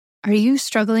Are you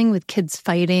struggling with kids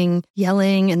fighting,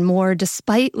 yelling, and more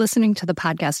despite listening to the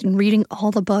podcast and reading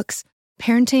all the books?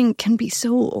 Parenting can be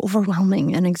so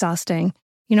overwhelming and exhausting.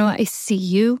 You know, I see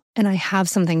you and I have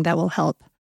something that will help.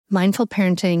 Mindful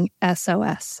Parenting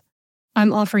SOS.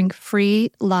 I'm offering free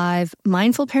live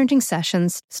mindful parenting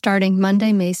sessions starting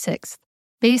Monday, May 6th.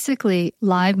 Basically,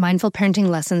 live mindful parenting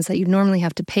lessons that you normally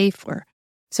have to pay for.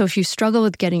 So if you struggle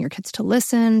with getting your kids to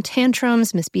listen,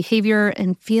 tantrums, misbehavior,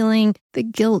 and feeling the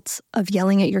guilt of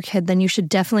yelling at your kid, then you should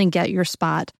definitely get your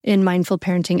spot in Mindful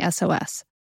Parenting SOS.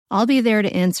 I'll be there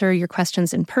to answer your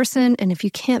questions in person, and if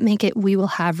you can't make it, we will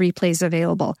have replays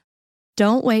available.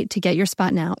 Don't wait to get your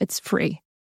spot now. It's free.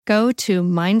 Go to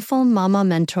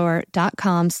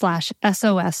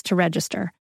mindfulmamamentor.com/SOS to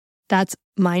register. That's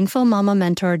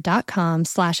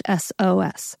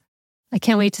mindfulmamamentor.com/SOS. I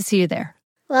can't wait to see you there.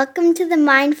 Welcome to the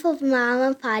Mindful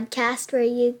Mama podcast, where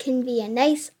you can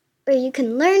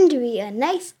learn to be a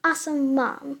nice, awesome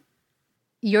mom.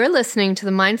 You're listening to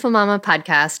the Mindful Mama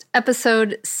podcast,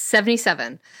 episode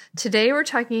 77. Today we're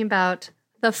talking about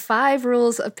the 5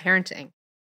 rules of parenting.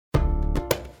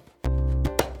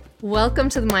 Welcome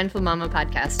to the Mindful Mama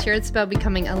podcast. Here it's about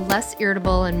becoming a less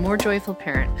irritable and more joyful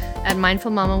parent. At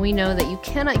Mindful Mama, we know that you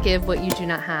cannot give what you do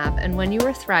not have, and when you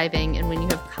are thriving and when you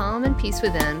have calm and peace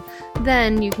within,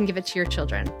 then you can give it to your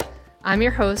children. I'm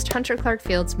your host, Hunter Clark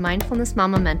Fields, Mindfulness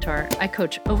Mama Mentor. I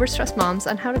coach overstressed moms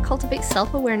on how to cultivate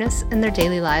self-awareness in their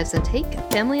daily lives and take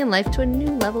family and life to a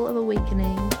new level of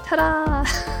awakening. Ta-da!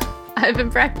 I've been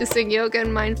practicing yoga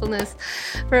and mindfulness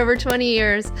for over 20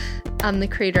 years. I'm the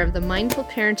creator of the Mindful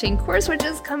Parenting course, which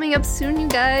is coming up soon, you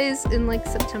guys, in like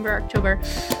September, October.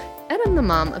 And I'm the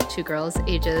mom of 2 girls,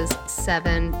 ages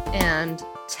 7 and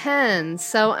 10.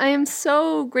 So I am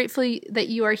so grateful that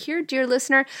you are here, dear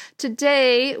listener.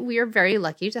 Today, we are very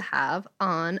lucky to have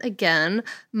on again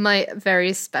my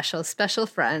very special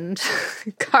friend,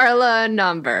 Carla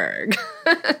Naumburg.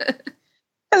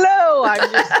 Hello,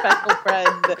 I'm your special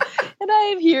friend, and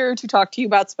I am here to talk to you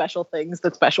about special things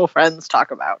that special friends talk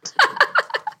about.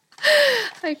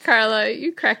 Hi, Carla.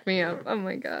 You crack me up. Oh,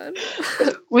 my God.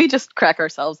 We just crack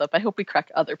ourselves up. I hope we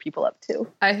crack other people up, too.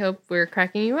 I hope we're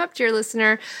cracking you up, dear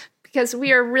listener, because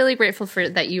we are really grateful for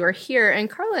that you are here. And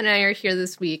Carla and I are here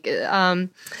this week, this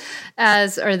time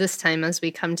as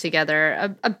we come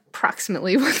together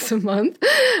approximately once a month to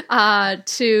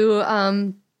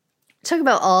talk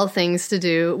about all things to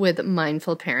do with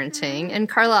mindful parenting. And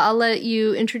Carla, I'll let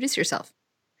you introduce yourself.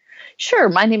 Sure.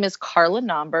 My name is Carla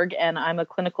Naumburg, and I'm a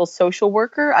clinical social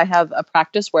worker. I have a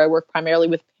practice where I work primarily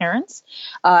with parents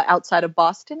outside of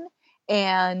Boston.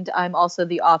 And I'm also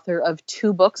the author of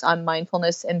 2 books on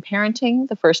mindfulness and parenting.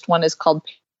 The first one is called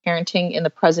Parenting in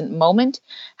the Present Moment,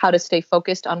 How to Stay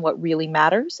Focused on What Really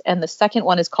Matters. And the second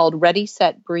one is called Ready,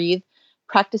 Set, Breathe,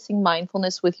 Practicing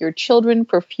Mindfulness with Your Children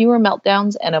for Fewer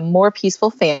Meltdowns and a More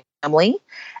Peaceful Family.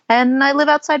 And I live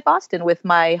outside Boston with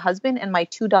my husband and my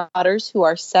 2 daughters who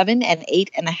are 7 and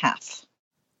 8.5.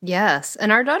 Yes.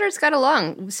 And our daughters got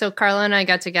along. So Carla and I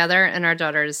got together, and our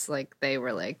daughters, they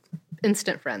were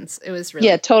instant friends. It was really...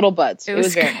 Yeah, total buds. It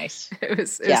was very nice. It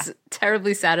was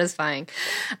terribly satisfying.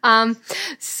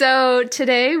 So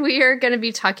today we are going to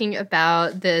be talking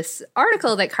about this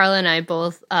article that Carla and I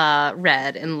both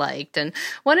read and liked and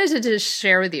wanted to just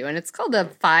share with you. And it's called The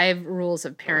 5 Rules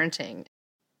of Parenting.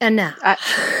 And now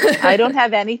I don't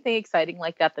have anything exciting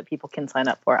like that people can sign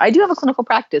up for. I do have a clinical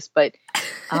practice, but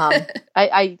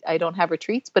I don't have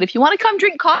retreats. But if you want to come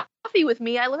drink coffee with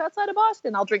me, I live outside of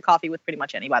Boston. I'll drink coffee with pretty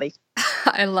much anybody.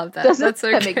 I love that. Doesn't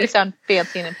that make me sound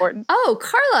fancy and important? Oh,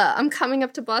 Carla, I'm coming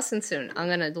up to Boston soon. I'm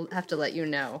gonna have to let you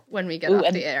know when we get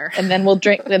off the air. And then we'll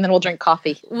drink. And then we'll drink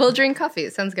coffee. We'll drink coffee.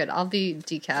 It sounds good. I'll be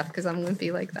decaf because I'm gonna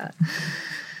be like that.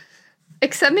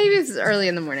 Except maybe it's early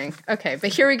in the morning. Okay,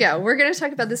 but here we go. We're going to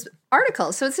talk about this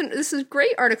article. So this is a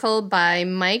great article by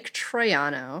Mike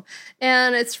Troiano,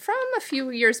 and it's from a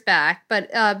few years back, but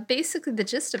basically the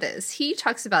gist of it is he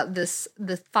talks about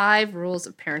the 5 rules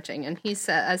of parenting, and he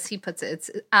says, as he puts it, it's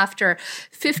after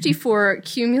 54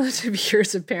 cumulative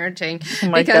years of parenting,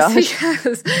 because he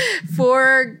has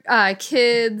 4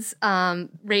 kids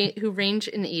who range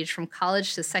in age from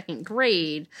college to 2nd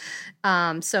grade.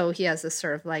 So he has this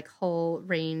sort of whole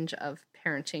range of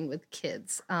parenting with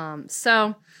kids.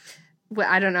 So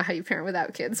I don't know how you parent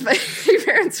without kids, but he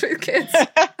parents with kids.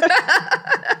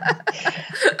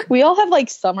 We all have like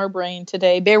summer brain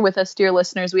today. Bear with us, dear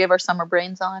listeners. We have our summer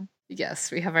brains on.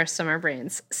 Yes, we have our summer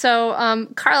brains. So,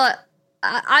 Carla,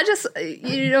 I just,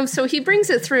 so he brings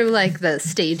it through like the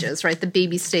stages, right? The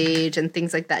baby stage and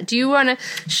things like that. Do you want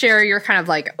to share your kind of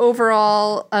like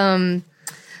overall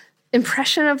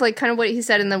impression of like kind of what he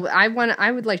said? And then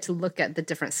I would like to look at the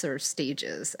different sort of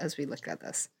stages as we look at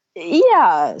this.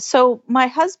 Yeah. So my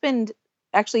husband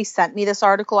actually sent me this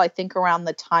article, I think around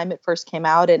the time it first came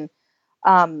out. And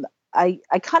I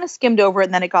kind of skimmed over it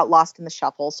and then it got lost in the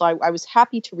shuffle. So I was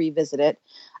happy to revisit it.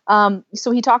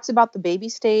 So he talks about the baby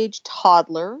stage,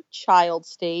 toddler, child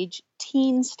stage,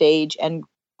 teen stage, and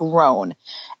grown,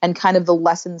 and kind of the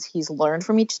lessons he's learned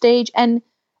from each stage. And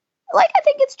like, I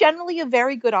think it's generally a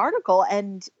very good article,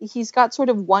 and he's got sort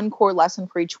of one core lesson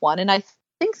for each one. And I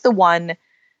think the one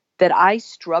that I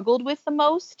struggled with the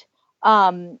most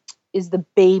is the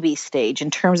baby stage in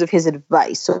terms of his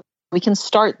advice. So we can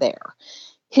start there.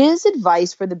 His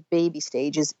advice for the baby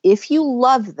stage is, if you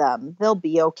love them, they'll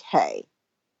be okay.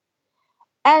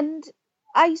 And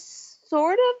I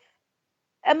sort of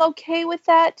am okay with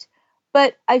that,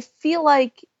 but I feel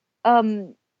like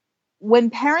when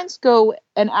parents go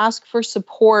and ask for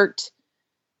support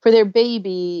for their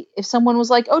baby, if someone was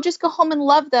like, oh, just go home and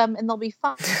love them and they'll be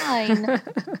fine.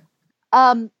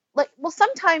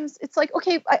 Sometimes it's like,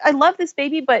 okay, I love this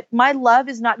baby, but my love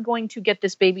is not going to get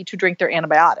this baby to drink their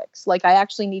antibiotics. Like, I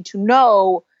actually need to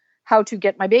know how to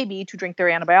get my baby to drink their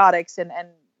antibiotics, and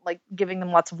like giving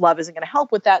them lots of love isn't going to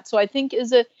help with that. So I think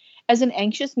as an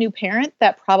anxious new parent,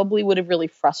 that probably would have really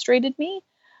frustrated me.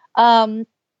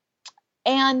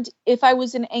 And if I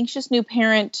was an anxious new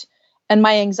parent and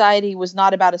my anxiety was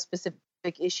not about a specific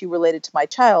issue related to my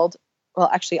child, well,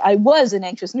 actually, I was an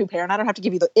anxious new parent. I don't have to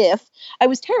give you the if. I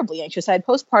was terribly anxious. I had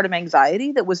postpartum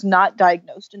anxiety that was not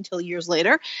diagnosed until years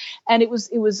later. And it was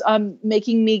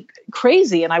making me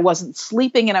crazy, and I wasn't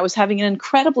sleeping, and I was having an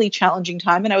incredibly challenging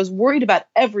time, and I was worried about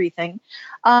everything.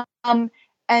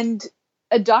 And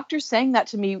a doctor saying that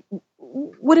to me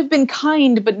would have been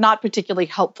kind, but not particularly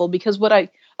helpful, because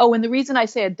and the reason I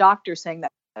say a doctor saying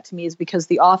that to me is because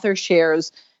the author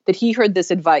shares that he heard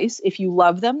this advice, if you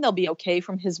love them, they'll be okay,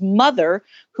 from his mother,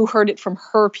 who heard it from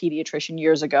her pediatrician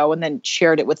years ago and then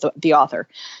shared it with the author.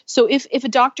 So if a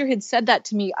doctor had said that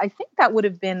to me, I think that would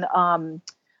have been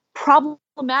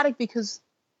problematic, because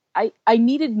I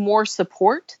needed more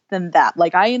support than that.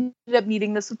 Like, I ended up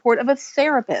needing the support of a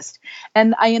therapist,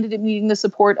 and I ended up needing the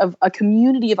support of a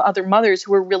community of other mothers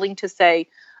who were willing to say,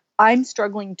 I'm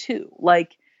struggling too.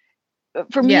 Like,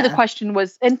 for me, the question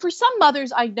was, and for some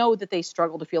mothers, I know that they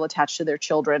struggle to feel attached to their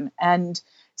children, and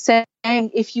saying,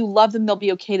 if you love them, they'll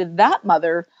be okay, to that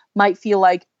mother might feel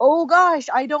like, oh gosh,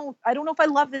 I don't know if I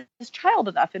love this child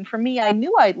enough. And for me, I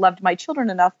knew I loved my children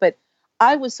enough, but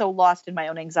I was so lost in my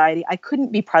own anxiety, I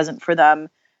couldn't be present for them.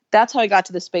 That's how I got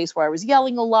to the space where I was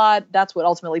yelling a lot. That's what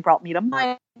ultimately brought me to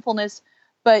mindfulness.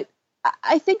 But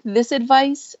I think this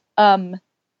advice,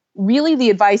 really the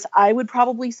advice I would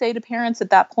probably say to parents at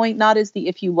that point, not as the,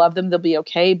 if you love them, they'll be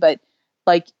okay, but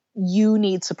like, you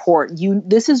need support.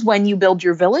 This is when you build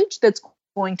your village that's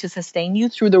going to sustain you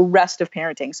through the rest of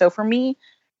parenting. So for me,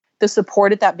 the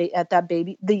support at that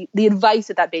baby, the advice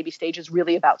at that baby stage is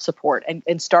really about support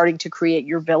and starting to create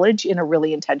your village in a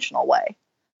really intentional way.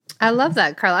 I love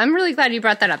that, Carla. I'm really glad you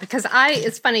brought that up, because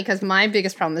it's funny, because my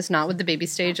biggest problem is not with the baby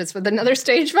stage, it's with another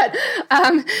stage, but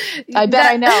I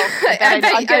bet I know. I'm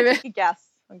going to take a guess.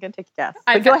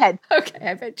 But go ahead. Okay,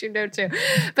 I bet you know too.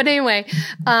 But anyway,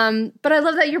 but I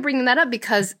love that you're bringing that up,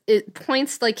 because it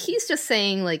points, like, he's just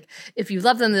saying, like, if you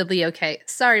love them, they'll be okay.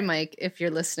 Sorry, Mike, if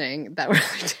you're listening, that really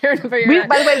tearing over your head.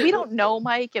 By the way, we don't know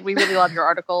Mike, and we really love your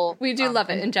article. We do love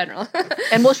it in general.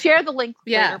 And we'll share the link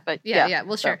later. But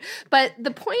we'll share. But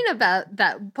the point about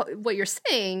that, what you're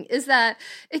saying, is that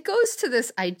it goes to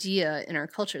this idea in our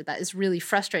culture that is really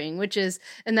frustrating,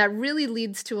 and that really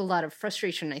leads to a lot of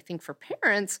frustration, I think, for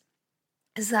parents,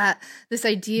 is that this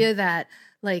idea that,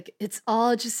 like, it's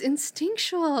all just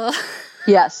instinctual.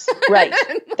 Yes, right.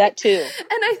 That too. And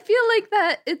I feel like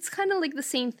that it's kind of like the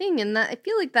same thing. And that I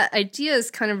feel like that idea is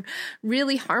kind of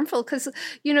really harmful, because,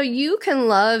 you can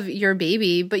love your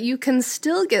baby, but you can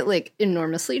still get, like,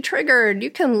 enormously triggered.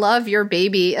 You can love your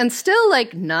baby and still,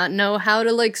 like, not know how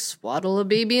to, like, swaddle a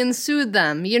baby and soothe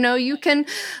them. You can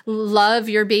love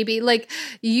your baby. Like,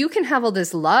 you can have all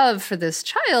this love for this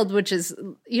child, which is,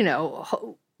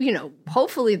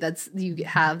 hopefully you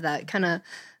have that kind of,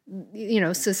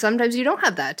 so sometimes you don't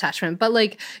have that attachment, but,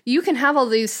 like, you can have all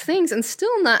these things and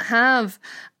still not have,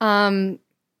 a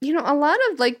lot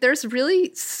of, like, there's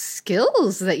really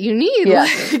skills that you need. Yeah.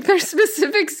 Like, there's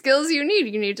specific skills you need.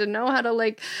 You need to know how to,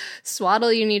 like,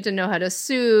 swaddle. You need to know how to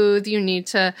soothe. You need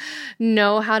to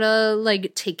know how to,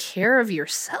 like, take care of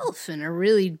yourself in a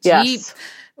really deep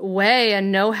way,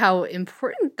 and know how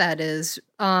important that is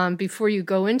before you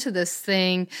go into this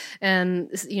thing. And,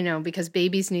 because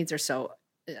babies' needs are so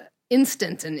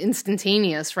instant and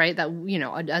instantaneous, right? That,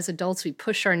 as adults, we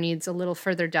push our needs a little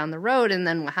further down the road. And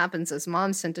then what happens is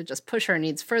moms tend to just push our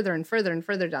needs further and further and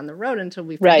further down the road until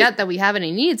we forget that we have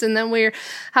any needs. And then we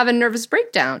have a nervous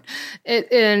breakdown.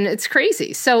 And it's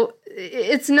crazy. So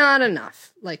it's not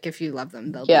enough. Like, if you love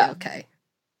them, they'll be okay.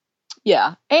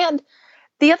 Yeah. And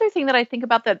the other thing that I think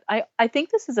about that, I think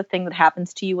this is a thing that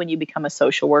happens to you when you become a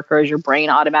social worker, as your brain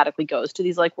automatically goes to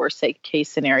these like worst case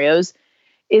scenarios,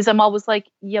 is I'm always like,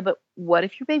 yeah, but what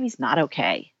if your baby's not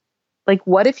okay? Like,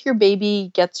 what if your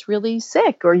baby gets really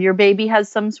sick, or your baby has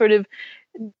some sort of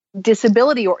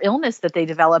disability or illness that they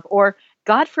develop, or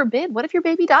God forbid, what if your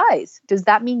baby dies? Does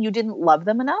that mean you didn't love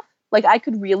them enough? Like, I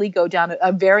could really go down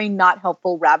a very not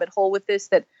helpful rabbit hole with this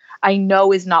that I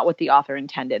know is not what the author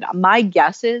intended. My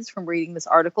guess is, from reading this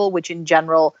article, which in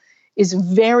general is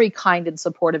very kind and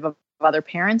supportive of other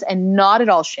parents and not at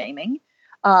all shaming,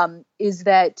 is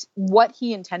that what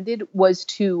he intended was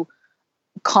to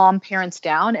calm parents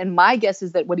down. And my guess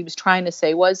is that what he was trying to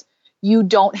say was, you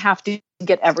don't have to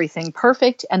get everything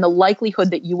perfect. And the likelihood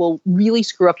that you will really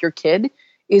screw up your kid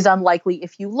is unlikely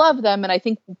if you love them. And I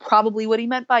think probably what he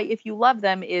meant by if you love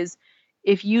them is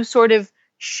if you sort of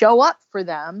show up for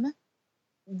them,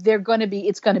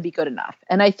 it's going to be good enough.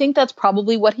 And I think that's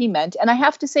probably what he meant. And I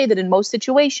have to say that in most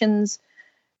situations,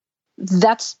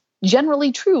 that's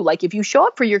generally true. Like, if you show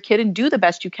up for your kid and do the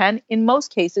best you can, in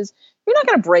most cases, you're not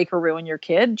going to break or ruin your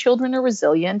kid. Children are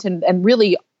resilient, and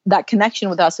really that connection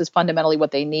with us is fundamentally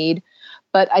what they need.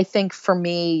 But I think for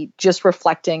me, just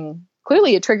reflecting,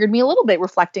 clearly it triggered me a little bit,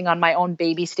 reflecting on my own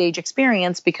baby stage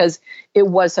experience, because it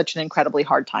was such an incredibly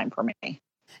hard time for me.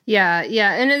 Yeah.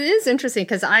 Yeah. And it is interesting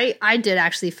because I did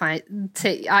actually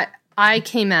I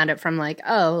came at it from like,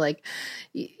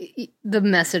 the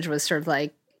message was sort of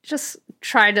like, just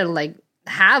try to like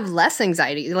have less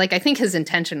anxiety. Like, I think his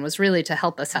intention was really to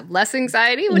help us have less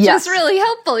anxiety, which is really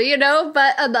helpful,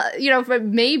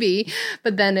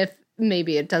 but then if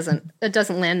maybe it doesn't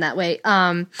land that way.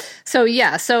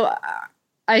 So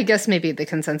I guess maybe the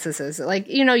consensus is like,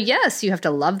 yes, you have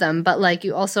to love them, but like,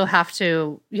 you also have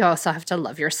to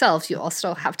love yourself. You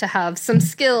also have to have some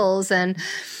skills, and,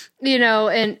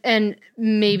 and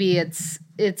maybe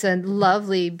it's a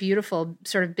lovely, beautiful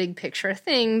sort of big picture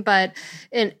thing, but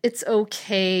it's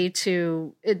okay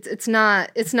to, it's not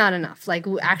enough. Like,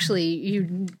 actually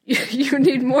you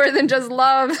need more than just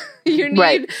love. You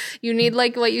need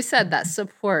like what you said, that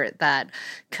support, that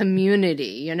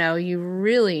community, you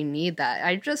really need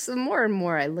that. The more and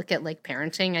more I look at like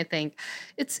parenting, I think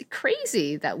it's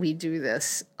crazy that we do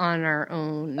this on our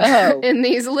own in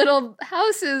these little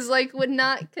houses, like, we're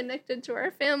not connected to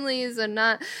our families, and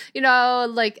not,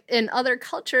 like in other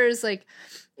cultures, like,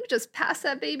 you just pass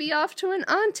that baby off to an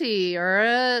auntie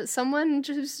or someone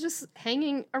who's just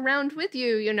hanging around with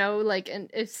you, like, and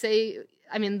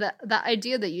the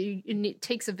idea that it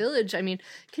takes a village. I mean,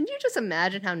 can you just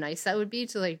imagine how nice that would be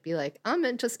to like be like,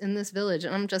 I'm just in this village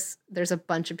and there's a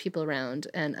bunch of people around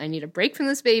and I need a break from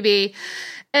this baby,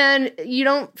 and you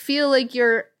don't feel like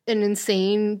you're an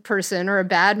insane person or a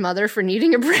bad mother for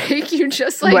needing a break. You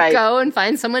just go and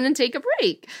find someone and take a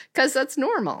break because that's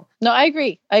normal. No, I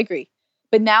agree.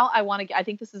 But now I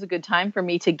think this is a good time for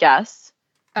me to guess.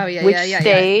 Oh yeah, which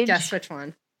stage. Guess which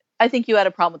one. I think you had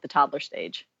a problem with the toddler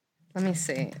stage. Let me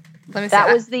see.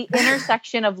 That was the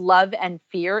intersection of love and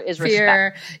fear is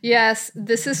respect. Yes,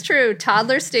 this is true.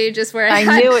 Toddler stage is where I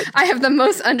knew it. I have the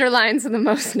most underlines and the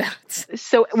most notes.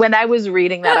 So when I was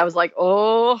reading that, I was like,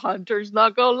 oh, Hunter's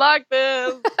not going to like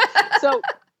this.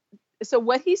 So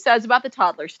what he says about the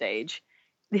toddler stage,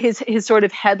 his sort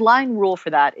of headline rule for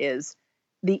that is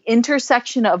the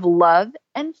intersection of love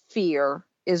and fear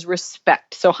is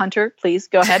respect. So Hunter, please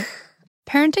go ahead.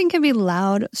 Parenting can be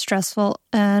loud, stressful,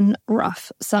 and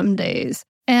rough some days.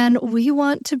 And we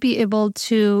want to be able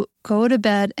to go to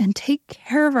bed and take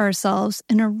care of ourselves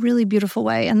in a really beautiful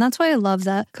way. And that's why I love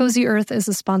that Cozy Earth is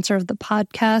a sponsor of the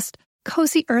podcast.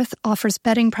 Cozy Earth offers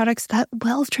bedding products that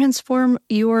will transform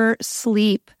your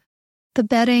sleep. The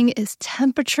bedding is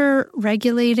temperature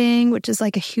regulating, which is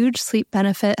like a huge sleep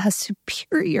benefit, has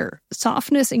superior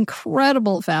softness,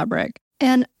 incredible fabric,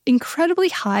 and incredibly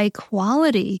high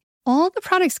quality. All the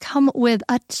products come with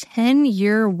a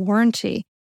 10-year warranty.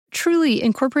 Truly,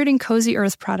 incorporating Cozy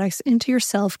Earth products into your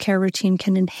self-care routine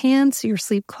can enhance your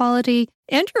sleep quality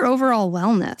and your overall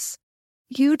wellness.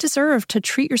 You deserve to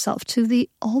treat yourself to the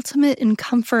ultimate in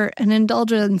comfort and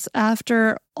indulgence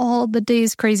after all the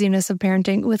day's craziness of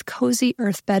parenting with Cozy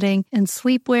Earth bedding and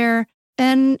sleepwear.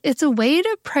 And it's a way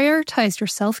to prioritize your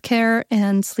self-care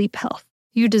and sleep health.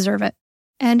 You deserve it.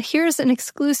 And here's an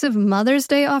exclusive Mother's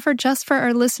Day offer just for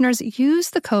our listeners.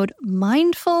 Use the code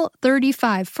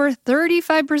MINDFUL35 for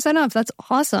 35% off. That's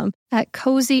awesome. At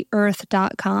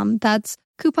CozyEarth.com. That's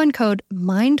coupon code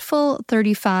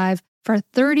MINDFUL35 for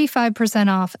 35%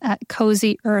 off at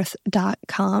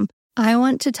CozyEarth.com. I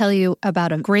want to tell you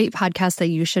about a great podcast that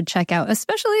you should check out,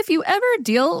 especially if you ever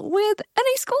deal with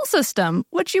any school system,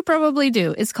 which you probably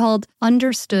do. It's called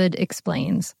Understood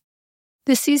Explains.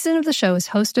 This season of the show is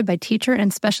hosted by teacher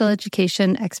and special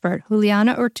education expert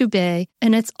Juliana Urtubey,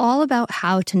 and it's all about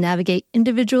how to navigate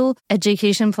individual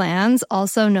education plans,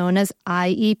 also known as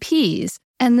IEPs.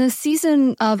 And this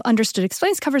season of Understood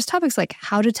Explains covers topics like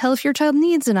how to tell if your child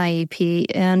needs an IEP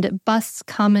and busts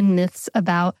common myths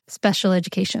about special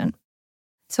education.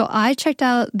 So I checked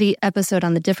out the episode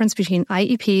on the difference between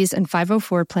IEPs and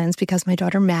 504 plans because my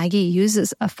daughter Maggie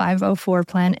uses a 504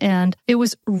 plan, and it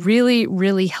was really,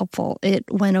 really helpful. It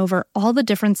went over all the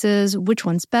differences, which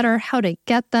one's better, how to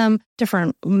get them,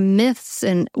 different myths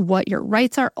and what your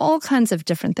rights are, all kinds of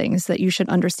different things that you should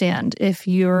understand if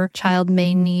your child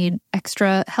may need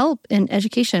extra help in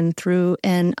education through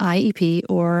an IEP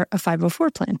or a 504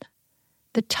 plan.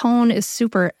 The tone is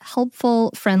super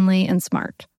helpful, friendly, and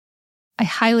smart. I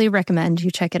highly recommend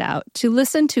you check it out. To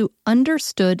listen to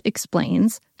Understood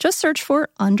Explains, just search for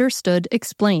Understood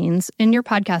Explains in your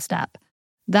podcast app.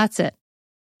 That's it.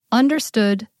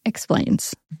 Understood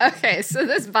Explains. Okay, so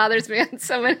this bothers me on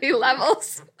so many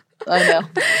levels. I know.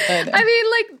 I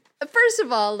mean, first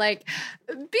of all, being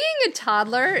a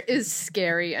toddler is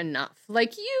scary enough.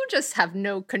 You just have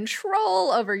no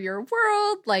control over your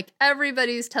world.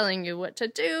 Everybody's telling you what to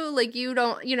do. You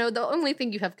don't, the only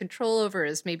thing you have control over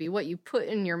is maybe what you put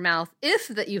in your mouth, if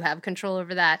that you have control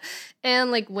over that,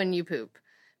 and when you poop.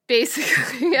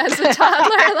 Basically, as a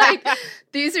toddler,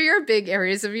 these are your big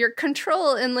areas of your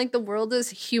control, and the world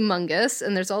is humongous,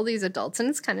 and there's all these adults, and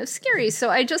it's kind of scary. So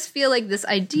I just feel like this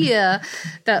idea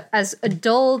that as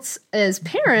adults, as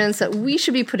parents, that we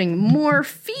should be putting more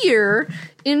fear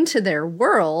into their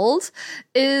world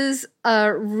is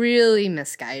really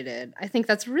misguided. I think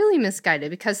that's really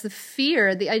misguided because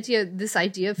this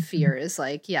idea of fear is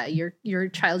your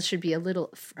child should be a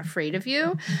little afraid of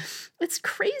you. It's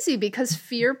crazy because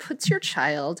fear puts your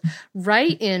child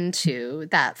right into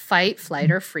that fight,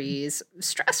 flight, or freeze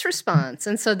stress response.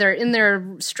 And so they're in their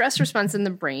stress response in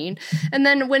the brain. And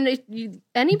then when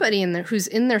anybody who's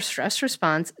in their stress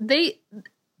response,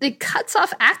 it cuts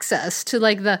off access to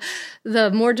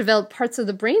the more developed parts of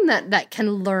the brain that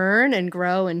can learn and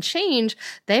grow and change.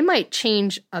 They might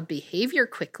change a behavior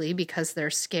quickly because they're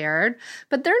scared,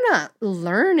 but they're not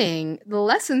learning the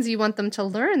lessons you want them to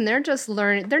learn. They're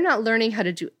not learning how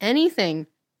to do anything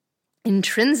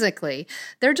intrinsically.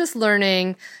 They're just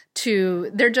learning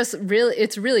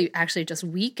it's really actually just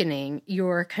weakening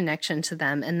your connection to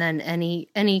them. And then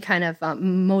any kind of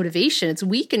motivation, it's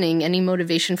weakening any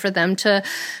motivation for them to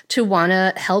want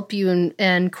to help you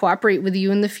and cooperate with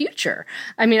you in the future.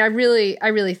 I mean, I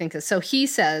really think this. So he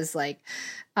says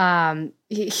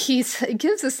he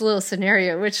gives this little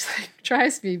scenario, which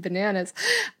drives me bananas.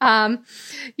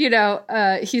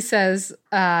 He says,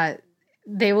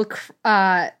 they will,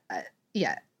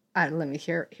 let me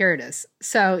here it is.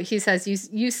 So he says,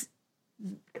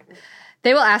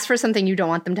 they will ask for something you don't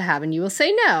want them to have, and you will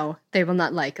say no. They will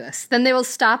not like this. Then they will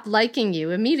stop liking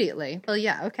you immediately. Well,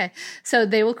 yeah, okay. So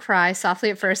they will cry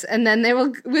softly at first, and then they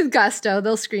will, with gusto,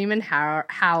 they'll scream and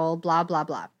howl, blah, blah,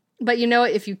 blah. But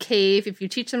if you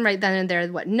teach them right then and there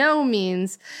what no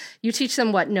means, you teach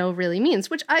them what no really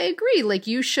means, which I agree.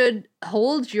 You should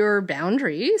hold your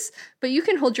boundaries, but you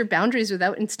can hold your boundaries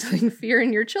without instilling fear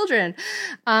in your children.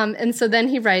 And so then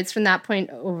he writes, from that point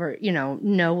over,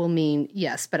 no will mean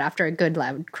yes, but after a good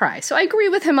loud cry. So I agree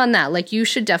with him on that. You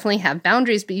should definitely have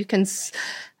boundaries, but you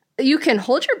can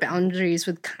hold your boundaries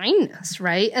with kindness,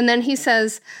 right? And then he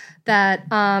says that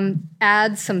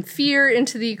add some fear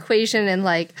into the equation,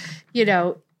 and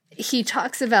he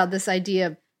talks about this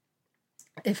idea.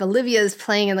 If Olivia is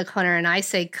playing in the corner and I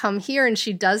say, come here, and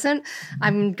she doesn't,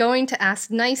 I'm going to ask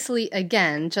nicely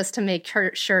again just to make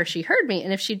sure she heard me.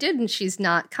 And if she did and she's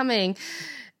not coming,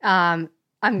 I'm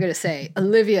going to say,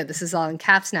 Olivia, this is all in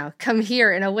caps now, come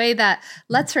here, in a way that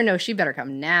lets her know she better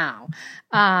come now.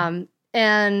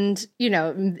 And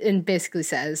basically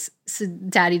says, so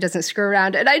Daddy doesn't screw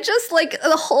around. And I just that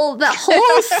whole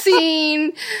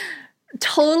scene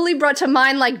totally brought to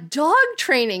mind dog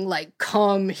training,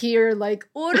 come here,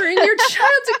 ordering your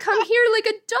child to come here like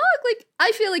a dog.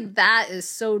 I feel like that is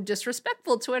so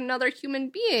disrespectful to another human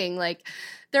being.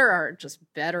 There are just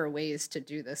better ways to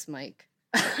do this, Mike.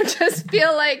 just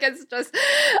feel like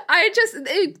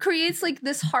it creates like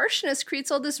this harshness, creates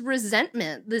all this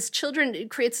resentment. It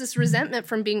creates this resentment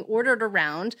from being ordered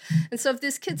around. And so if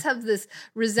these kids have this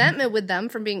resentment with them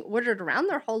from being ordered around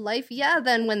their whole life,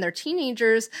 then when they're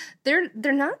teenagers, they're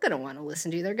not going to want to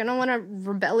listen to you. They're going to want to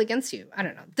rebel against you. I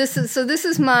don't know.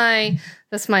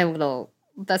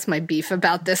 That's my beef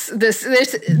about this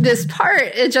part.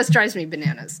 It just drives me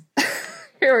bananas.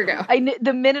 Here we go.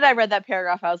 The minute I read that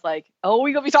paragraph, I was like, oh,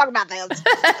 we're going to be talking about this.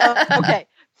 Okay.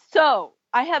 So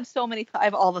I have I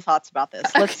have all the thoughts about this.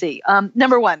 Let's see.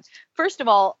 Number one, first of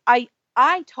all, I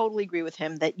totally agree with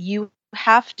him that you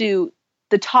have to,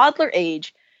 the toddler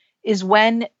age is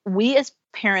when we as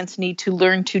parents need to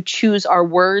learn to choose our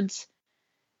words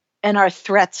and our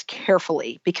threats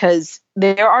carefully, because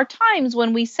there are times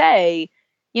when we say,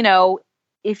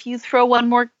 if you throw one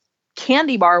more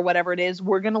candy bar or whatever it is,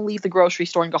 we're going to leave the grocery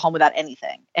store and go home without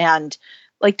anything. And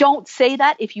don't say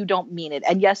that if you don't mean it.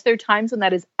 And yes, there are times when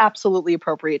that is absolutely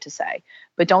appropriate to say,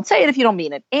 but don't say it if you don't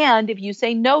mean it. And if you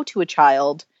say no to a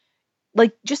child,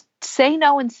 just say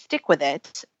no and stick with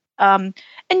it. And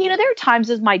there are times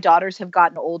as my daughters have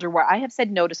gotten older where I have said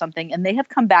no to something and they have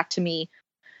come back to me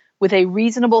with a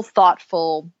reasonable,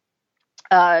 thoughtful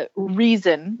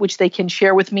reason, which they can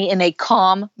share with me in a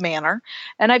calm manner.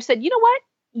 And I've said, you know what?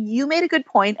 You made a good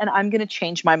point and I'm going to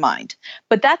change my mind.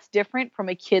 But that's different from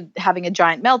a kid having a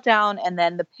giant meltdown and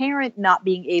then the parent not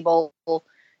being able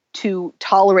to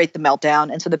tolerate the meltdown.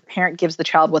 And so the parent gives the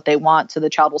child what they want so the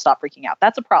child will stop freaking out.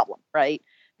 That's a problem, right?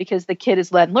 Because the kid is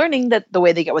then learning that the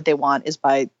way they get what they want is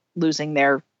by losing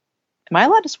their, am I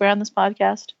allowed to swear on this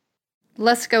podcast?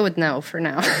 Let's go with no for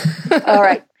now. All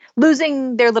right.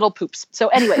 Losing their little poops. So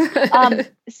anyway,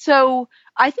 so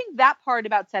I think that part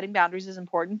about setting boundaries is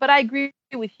important, but I agree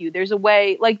with you. There's a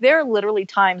way, there are literally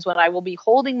times when I will be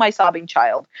holding my sobbing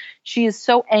child. She is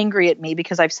so angry at me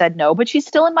because I've said no, but she's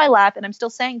still in my lap and I'm still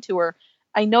saying to her,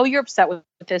 I know you're upset with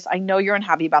this. I know you're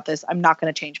unhappy about this. I'm not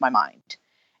going to change my mind.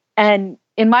 And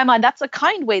in my mind, that's a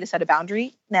kind way to set a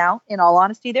boundary. Now, in all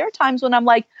honesty, there are times when I'm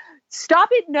like, stop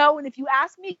it, no. And if you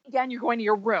ask me again, you're going to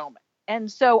your room. And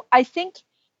so I think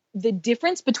the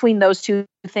difference between those two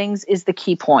things is the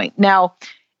key point. Now,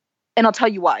 and I'll tell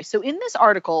you why. So in this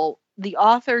article, the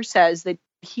author says that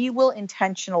he will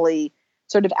intentionally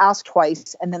sort of ask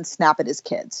twice and then snap at his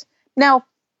kids. Now,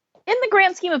 in the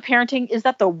grand scheme of parenting, is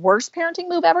that the worst parenting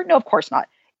move ever? No, of course not.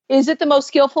 Is it the most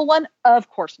skillful one? Of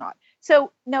course not.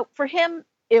 So no, for him,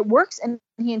 it works and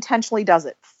he intentionally does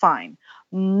it. Fine.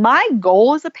 My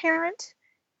goal as a parent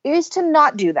is to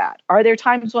not do that. Are there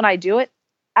times when I do it?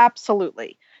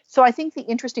 Absolutely. So I think the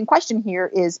interesting question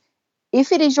here is,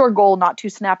 if it is your goal not to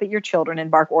snap at your children and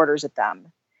bark orders at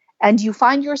them, and you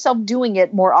find yourself doing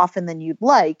it more often than you'd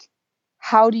like,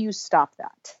 how do you stop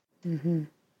that? Mm-hmm.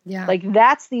 Yeah.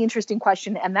 That's the interesting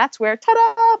question. And that's where,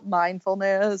 ta-da,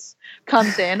 mindfulness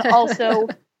comes in. Also,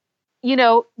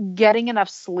 getting enough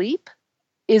sleep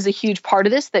is a huge part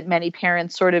of this that many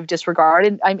parents sort of disregard.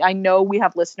 And I know we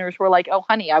have listeners who are like, oh,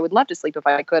 honey, I would love to sleep if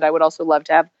I could. I would also love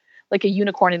to have a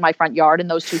unicorn in my front yard. And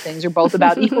those two things are both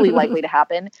about equally likely to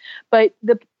happen. But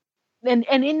and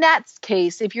in that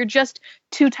case, if you're just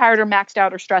too tired or maxed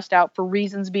out or stressed out for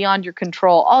reasons beyond your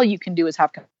control, all you can do is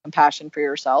have compassion for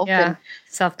yourself and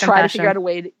try to figure out a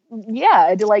way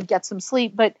to get some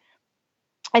sleep. But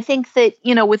I think that,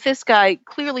 with this guy,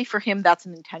 clearly for him, that's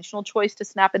an intentional choice to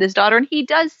snap at his daughter. And he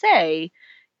does say,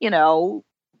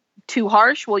 too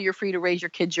harsh. Well, you're free to raise your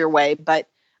kids your way. But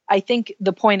I think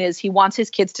the point is he wants his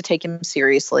kids to take him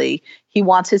seriously. He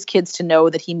wants his kids to know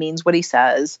that he means what he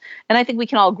says. And I think we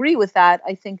can all agree with that.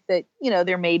 I think that,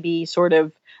 there may be sort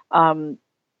of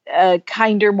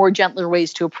kinder, more gentler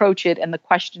ways to approach it. And the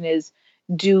question is,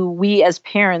 do we as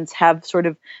parents have sort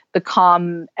of the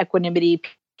calm equanimity,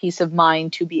 peace of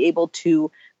mind to be able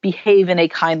to behave in a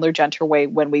kinder, gentler way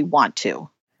when we want to?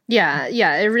 Yeah.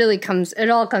 It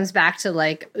all comes back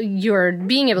to you're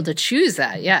being able to choose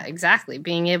that. Yeah, exactly.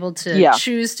 Being able to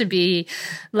choose to be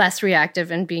less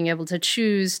reactive and being able to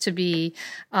choose to be,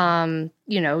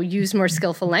 use more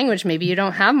skillful language. Maybe you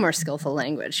don't have more skillful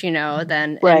language,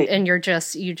 then, right. and you're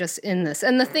just in this.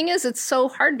 And the thing is, it's so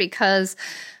hard because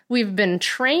we've been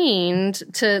trained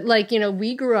to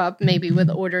we grew up maybe with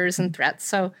orders and threats.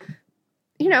 So,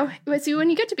 when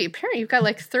you get to be a parent, you've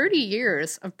got 30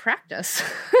 years of practice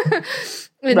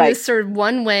in this sort of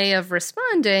one way of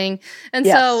responding. And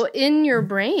so in your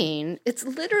brain, it's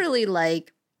literally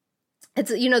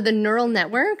it's, the neural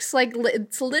networks,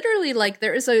 it's literally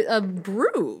there is a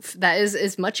groove that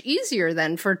is much easier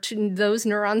then for those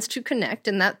neurons to connect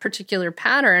in that particular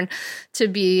pattern to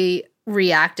be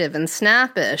reactive and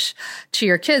snappish to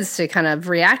your kids to kind of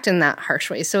react in that harsh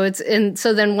way. So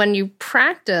so then when you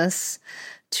practice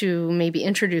to maybe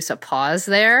introduce a pause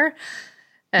there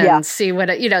and see what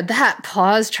that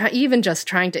pause, even just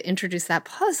trying to introduce that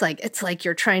pause, like it's like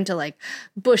you're trying to like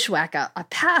bushwhack a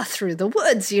path through the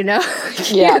woods, Yeah,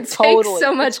 it totally. takes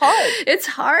so much. It's hard. It's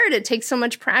hard. It takes so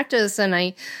much practice,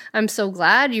 and I'm so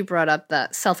glad you brought up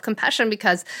the self-compassion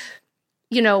because,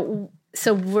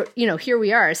 so we're, here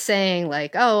we are saying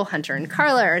like, oh, Hunter and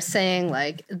Carla are saying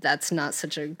like that's not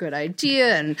such a good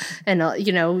idea, and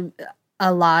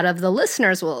a lot of the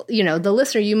listeners will, the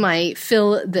listener, you might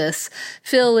fill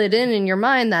it in your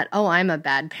mind that, oh, I'm a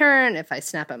bad parent if I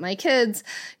snap at my kids.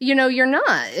 You're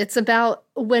not. It's about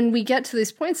when we get to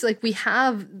these points, like we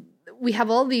have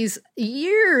all these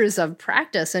years of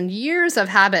practice and years of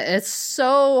habit. It's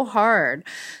so hard.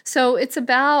 So it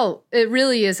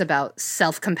really is about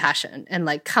self-compassion and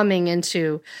like coming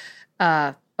into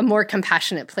a more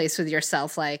compassionate place with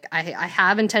yourself. Like I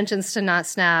have intentions to not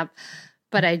snap,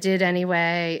 but I did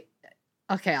anyway.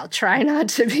 Okay, I'll try not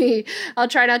to be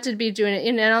doing it,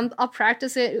 and I'll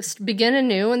practice it, begin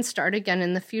anew, and start again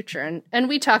in the future. And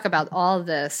we talk about all of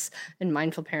this in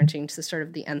mindful parenting to sort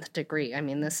of the nth degree. I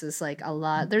mean, this is like a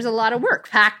lot. There's a lot of work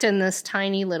packed in this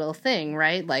tiny little thing,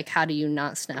 right? Like, how do you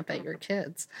not snap at your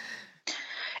kids?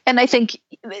 And I think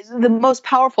the most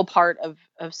powerful part of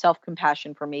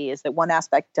self-compassion for me is that one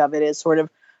aspect of it is sort of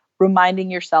reminding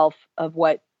yourself of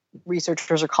what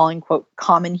researchers are calling, quote,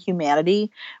 common humanity,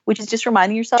 which is just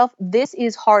reminding yourself this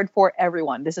is hard for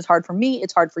everyone. This is hard for me.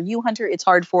 It's hard for you, Hunter. It's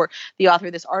hard for the author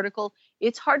of this article.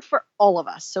 It's hard for all of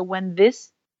us. So when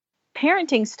this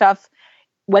parenting stuff,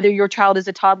 whether your child is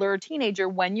a toddler or teenager,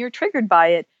 when you're triggered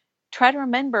by it, try to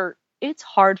remember it's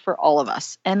hard for all of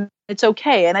us and it's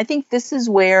okay. And I think this is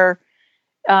where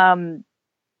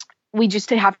we just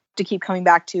have to keep coming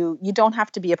back to, you don't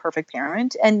have to be a perfect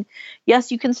parent. And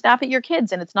yes, you can snap at your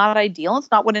kids and it's not ideal.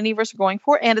 It's not what any of us are going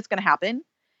for, and it's going to happen.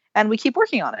 And we keep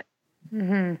working on it.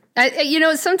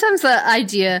 Mm-hmm. Sometimes the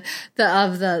idea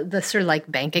of the sort of like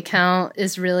bank account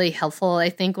is really helpful. I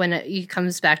think when it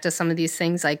comes back to some of these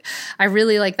things, like I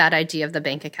really like that idea of the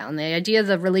bank account. And the idea of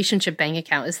the relationship bank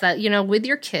account is that, with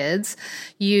your kids,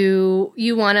 you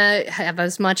want to have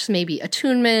as much maybe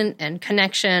attunement and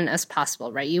connection as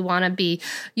possible, right? You want to be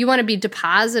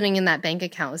depositing in that bank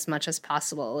account as much as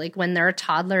possible. Like when they're a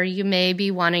toddler, you may be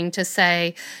wanting to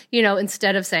say,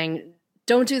 instead of saying,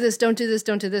 don't do this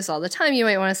all the time, you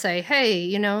might want to say, hey,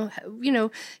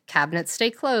 cabinets stay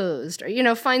closed,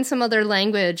 or, find some other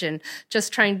language, and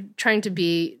just trying to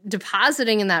be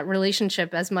depositing in that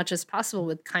relationship as much as possible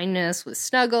with kindness, with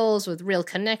snuggles, with real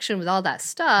connection, with all that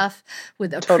stuff,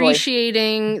 with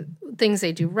appreciating things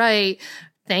they do right,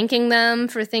 thanking them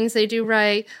for things they do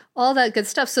right, all that good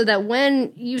stuff, so that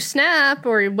when you snap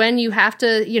or when you have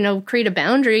to, create a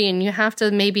boundary and you have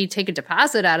to maybe take a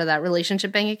deposit out of that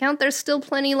relationship bank account, there's still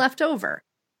plenty left over.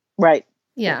 Right.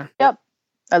 Yeah. Yep.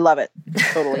 I love it.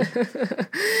 Totally.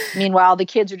 Meanwhile, the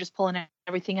kids are just pulling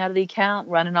everything out of the account,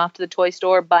 running off to the toy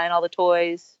store, buying all the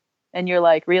toys. And you're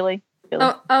like, really?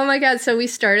 Oh my God. So we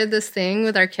started this thing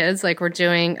with our kids, like we're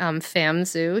doing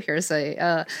FamZoo. Here's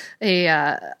a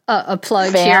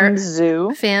plug here.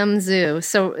 FamZoo.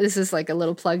 So this is like a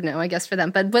little plug now, I guess, for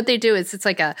them. But what they do is it's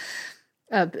like a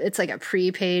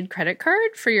prepaid credit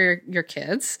card for your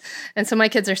kids. And so my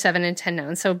kids are 7 and 10 now.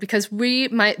 And so because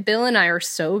Bill and I are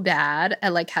so bad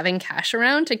at like having cash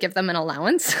around to give them an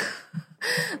allowance,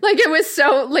 like it was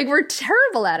so, like we're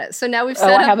terrible at it. So now we've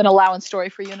set up. I have an allowance story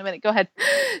for you in a minute. Go ahead.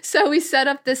 So we set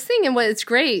up this thing, and it's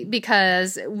great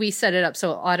because we set it up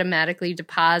so it automatically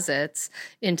deposits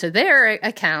into their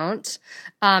account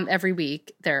every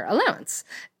week, their allowance.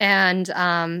 And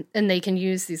they can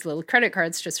use these little credit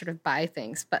cards to sort of buy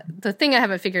things. But the thing I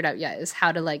haven't figured out yet is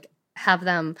how to like have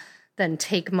them then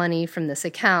take money from this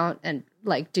account and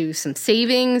like do some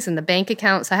savings in the bank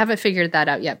account. So I haven't figured that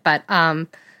out yet. But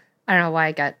I don't know why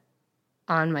I got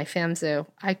on my FamZoo.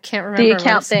 I can't remember. The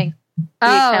account thing.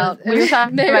 Account. We were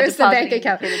talking about the bank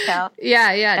account.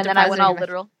 Yeah. And then I went all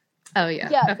literal. Oh,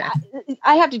 yeah. Okay.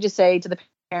 I have to just say to the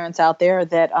parents out there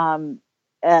that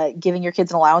giving your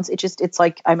kids an allowance, it's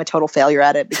like I'm a total failure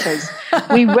at it, because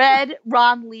we read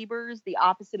Ron Lieber's The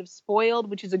Opposite of Spoiled,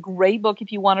 which is a great book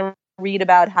if you want to read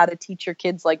about how to teach your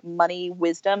kids like money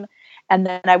wisdom. And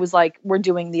then I was like, we're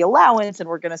doing the allowance and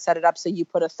we're going to set it up so you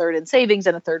put a third in savings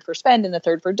and a third for spend and a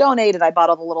third for donate. And I bought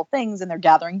all the little things, and they're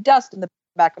gathering dust in the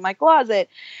back of my closet.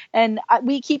 And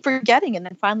we keep forgetting. And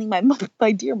then finally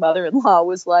my dear mother-in-law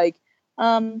was like,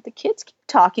 the kids keep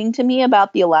talking to me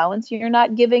about the allowance you're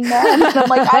not giving them. And I'm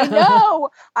like, I know,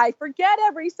 I forget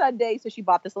every Sunday. So she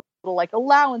bought this little like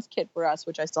allowance kit for us,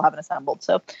 which I still haven't assembled.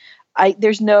 So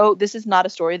this is not a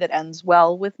story that ends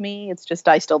well with me. It's just,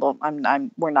 I still don't,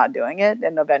 we're not doing it.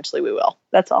 And eventually we will.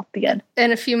 That's all. The end.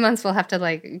 In a few months, we'll have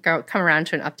to come around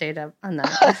to an update on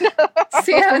that.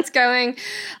 See how it's going.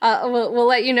 We'll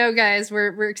let you know, guys.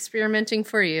 We're experimenting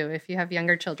for you if you have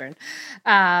younger children.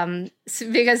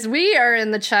 Because we are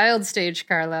in the child stage,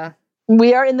 Carla.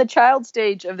 We are in the child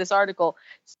stage of this article.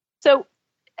 So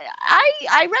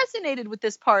I resonated with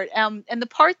this part. And the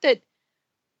part that,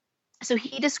 so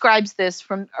he describes this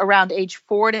from around age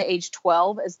 4 to age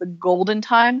 12 as the golden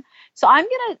time. So I'm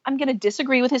gonna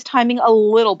disagree with his timing a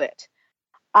little bit.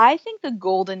 I think the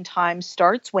golden time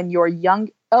starts when you're young.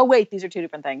 Oh wait, these are two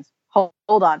different things. Hold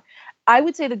on. I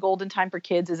would say the golden time for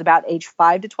kids is about age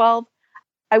 5 to 12.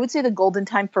 I would say the golden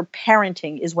time for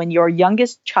parenting is when your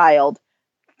youngest child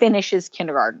finishes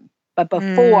kindergarten, but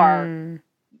before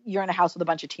you're in a house with a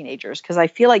bunch of teenagers. Because I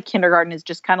feel like kindergarten is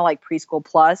just kind of like preschool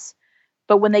plus.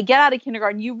 But when they get out of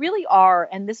kindergarten, you really are,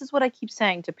 and this is what I keep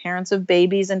saying to parents of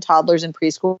babies and toddlers and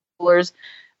preschoolers,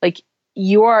 like,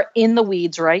 you are in the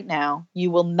weeds right now.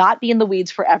 You will not be in the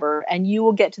weeds forever. And you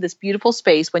will get to this beautiful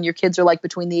space when your kids are like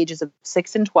between the ages of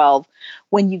 6 and 12,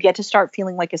 when you get to start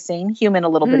feeling like a sane human a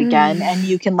little bit again. And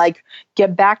you can like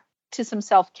get back to some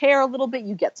self-care a little bit.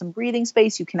 You get some breathing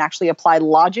space. You can actually apply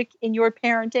logic in your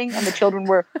parenting. And the children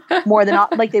were more than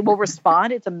like, they will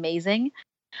respond. It's amazing.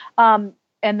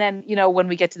 And then, when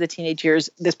we get to the teenage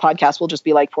years, this podcast will just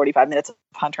be like 45 minutes of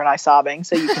Hunter and I sobbing.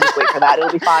 So you can just wait for that.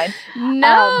 It'll be fine.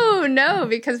 No,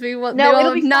 because we will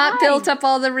have not built up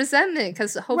all the resentment,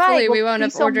 because hopefully we won't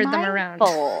have ordered them around.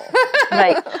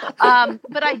 Right.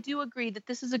 But I do agree that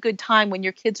this is a good time when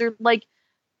your kids are like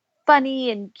funny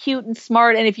and cute and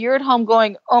smart. And if you're at home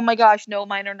going, oh my gosh, no,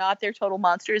 mine are not, they're total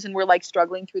monsters, and we're like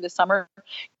struggling through the summer.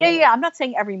 Yeah. I'm not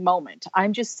saying every moment.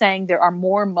 I'm just saying there are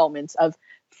more moments of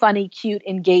funny, cute,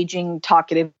 engaging,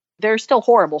 talkative. There are still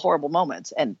horrible, horrible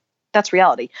moments, and that's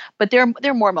reality. But there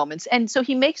are more moments. And so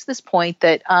he makes this point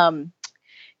that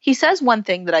he says one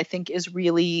thing that I think is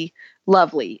really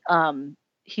lovely.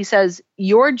 He says,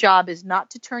 your job is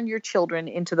not to turn your children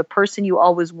into the person you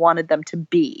always wanted them to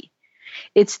be.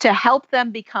 It's to help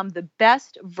them become the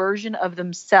best version of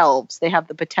themselves they have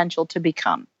the potential to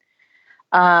become.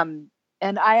 And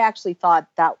I actually thought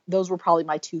that those were probably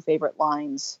my two favorite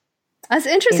lines. That's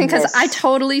interesting, because I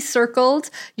totally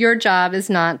circled your job is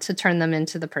not to turn them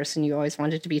into the person you always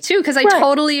wanted to be too, because I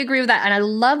totally agree with that. And I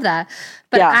love that.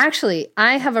 But actually,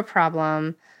 I have a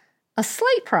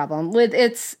slight problem with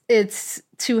it's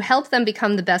to help them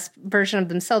become the best version of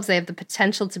themselves they have the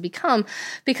potential to become,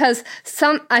 because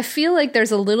I feel like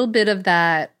there's a little bit of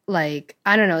that, like,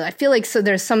 I don't know, I feel like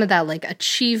there's some of that like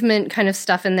achievement kind of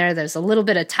stuff in there. There's a little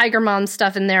bit of Tiger Mom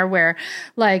stuff in there where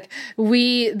like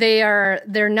they're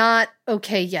not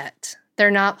okay yet.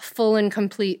 They're not full and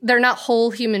complete. They're not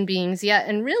whole human beings yet.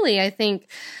 And really, I think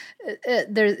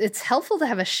it's helpful to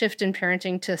have a shift in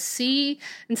parenting to see,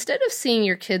 instead of seeing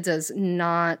your kids as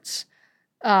not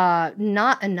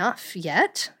enough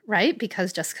yet, right?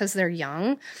 Because they're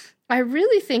young, I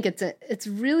really think it's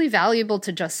really valuable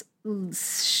to just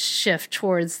shift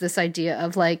towards this idea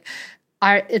of like,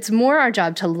 it's more our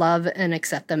job to love and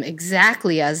accept them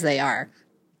exactly as they are.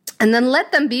 And then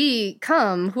let them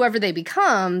become whoever they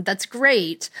become. That's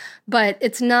great. But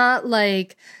it's not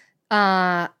like,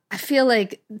 I feel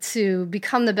like to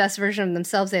become the best version of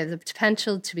themselves they have the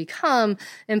potential to become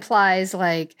implies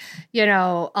like,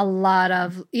 a lot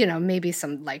of, maybe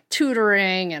some like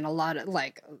tutoring and a lot of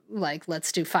like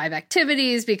let's do 5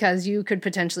 activities because you could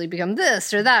potentially become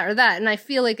this or that or that. And I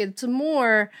feel like it's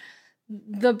more,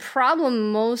 the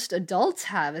problem most adults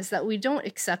have is that we don't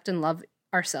accept and love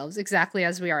ourselves exactly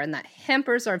as we are, and that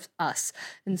hampers us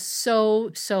in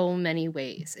so many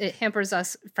ways. It hampers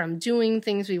us from doing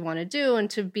things we want to do and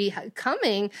to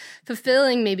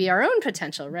fulfilling maybe our own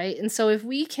potential, right? And so if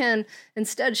we can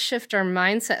instead shift our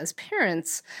mindset as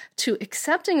parents to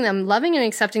accepting them, loving and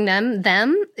accepting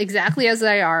them exactly as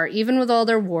they are, even with all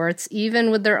their warts, even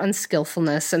with their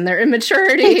unskillfulness and their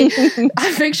immaturity.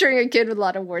 I'm picturing a kid with a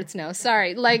lot of warts now.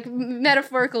 Sorry, like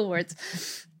metaphorical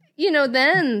warts.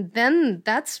 Then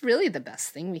that's really the best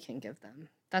thing we can give them.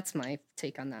 That's my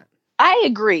take on that. I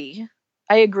agree.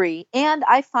 And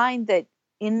I find that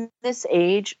in this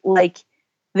age, like,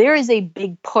 there is a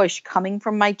big push coming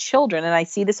from my children, and I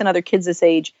see this in other kids this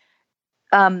age.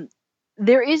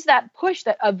 There is that push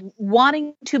of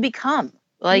wanting to become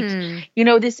like,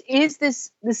 this is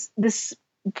this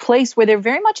place where they're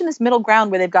very much in this middle ground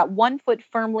where they've got one foot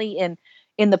firmly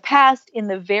in in the past, in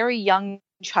the very young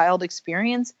child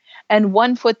experience, and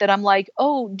one foot that I'm like,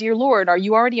 oh, dear Lord, are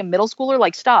you already a middle schooler?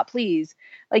 Like, stop, please.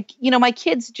 Like, my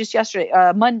kids just yesterday,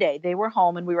 Monday, they were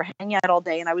home and we were hanging out all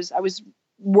day, and I was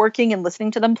working and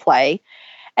listening to them play.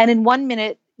 And in 1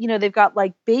 minute, they've got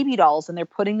like baby dolls and they're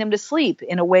putting them to sleep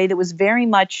in a way that was very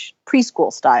much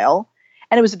preschool style.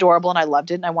 And it was adorable and I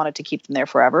loved it and I wanted to keep them there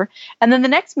forever. And then the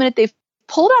next minute they've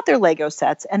pulled out their Lego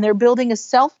sets and they're building a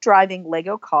self-driving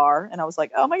Lego car. And I was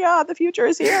like, oh my God, the future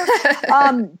is here.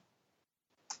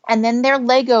 And then their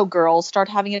Lego girls start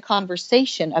having a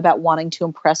conversation about wanting to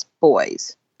impress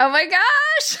boys. Oh my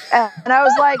gosh. And I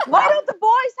was like, why don't the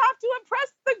boys have to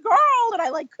impress the girl?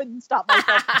 And I couldn't stop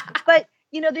myself. But,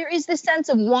 there is this sense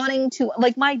of wanting to,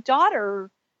 my daughter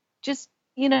just,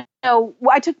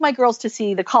 I took my girls to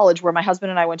see the college where my husband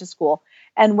and I went to school.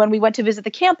 And when we went to visit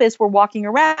the campus, we're walking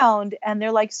around and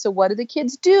they're like, so what do the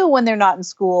kids do when they're not in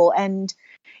school? And,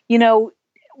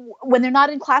 when they're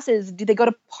not in classes, do they go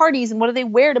to parties and what do they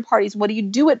wear to parties? What do you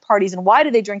do at parties and why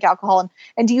do they drink alcohol?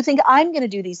 And do you think I'm going to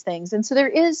do these things? And so there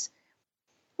is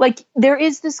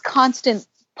this constant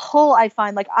pull. I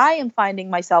find I am finding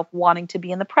myself wanting to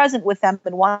be in the present with them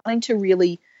and wanting to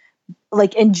really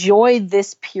enjoy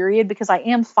this period because I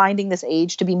am finding this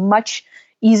age to be much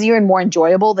easier and more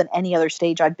enjoyable than any other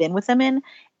stage I've been with them in.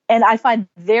 And I find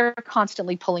they're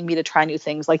constantly pulling me to try new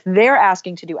things. They're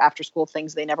asking to do after school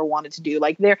things they never wanted to do.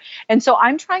 And so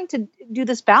I'm trying to do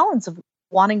this balance of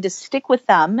wanting to stick with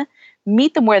them,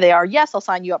 meet them where they are. Yes, I'll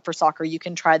sign you up for soccer. You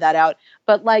can try that out.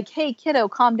 But hey, kiddo,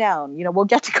 calm down. We'll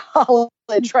get to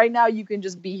college right now. You can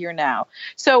just be here now.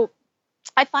 So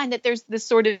I find that there's this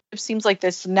sort of seems like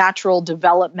this natural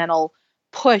developmental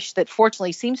push that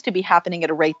fortunately seems to be happening at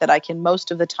a rate that I can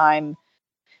most of the time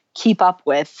keep up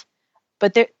with.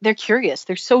 But they're curious.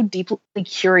 They're so deeply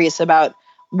curious about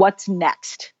what's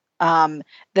next that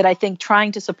I think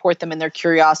trying to support them in their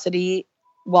curiosity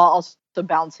while also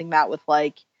balancing that with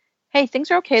hey,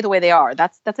 things are okay the way they are.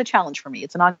 That's a challenge for me.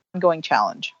 It's an ongoing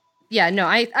challenge. Yeah, no,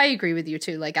 I agree with you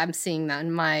too. I'm seeing that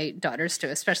in my daughters too,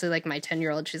 especially my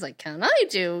 10-year-old. She's like, can I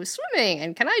do swimming?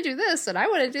 And can I do this? And I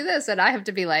want to do this. And I have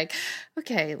to be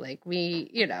okay,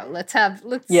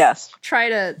 let's yes. try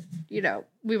to,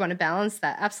 we want to balance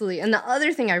that. Absolutely. And the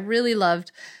other thing I really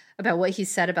loved about what he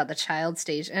said about the child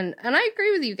stage, and I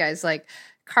agree with you guys,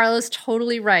 Carla's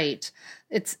totally right.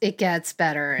 It gets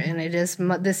better, and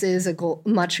this is a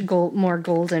much more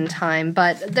golden time,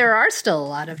 but there are still a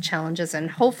lot of challenges, and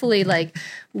hopefully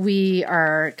we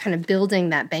are kind of building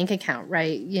that bank account,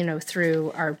 right?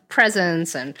 Through our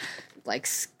presence and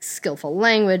skillful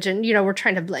language, and we're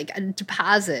trying to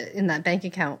deposit in that bank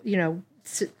account,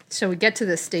 so we get to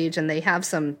this stage and they have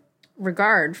some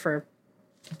regard for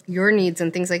your needs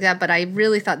and things like that. But I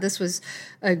really thought this was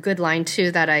a good line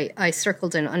too that I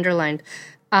circled and underlined,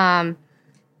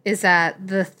 is that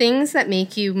the things that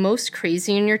make you most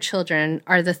crazy in your children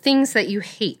are the things that you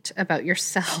hate about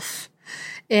yourself.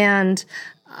 And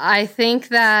I think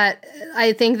that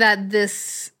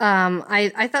this,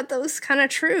 I thought that was kind of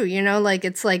true,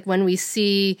 it's when we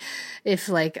see,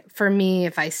 for me,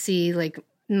 if I see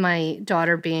my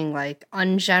daughter being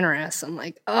ungenerous, I'm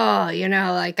oh,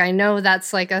 I know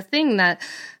that's a thing that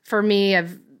for me,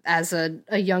 as a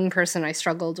young person, I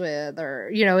struggled with, or,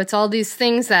 it's all these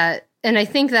things that, and I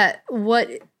think that what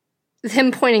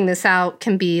him pointing this out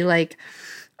can be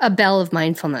a bell of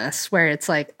mindfulness where it's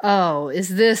oh,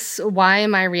 why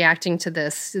am I reacting to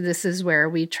this? This is where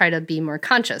we try to be more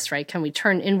conscious, right? Can we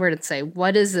turn inward and say,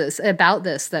 what is this about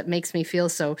this that makes me feel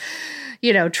so,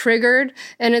 triggered?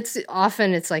 And it's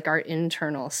often our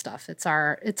internal stuff. It's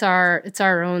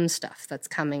our own stuff that's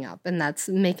coming up and that's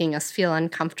making us feel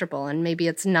uncomfortable. And maybe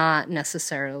it's not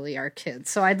necessarily our kids.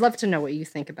 So I'd love to know what you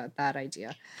think about that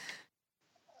idea.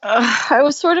 I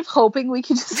was sort of hoping we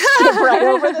could just skip right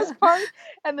over this part.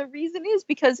 And the reason is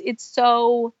because it's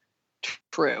so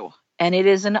true. And it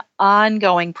is an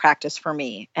ongoing practice for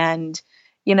me. And,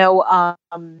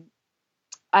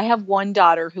 I have one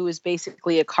daughter who is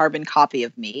basically a carbon copy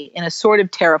of me in a sort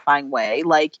of terrifying way.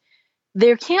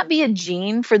 There can't be a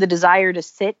gene for the desire to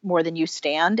sit more than you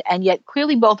stand. And yet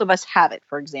clearly both of us have it,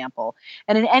 for example.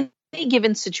 And in any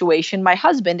given situation, my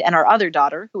husband and our other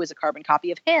daughter, who is a carbon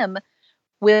copy of him,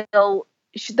 they'll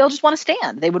just want to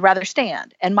stand. They would rather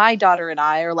stand. And my daughter and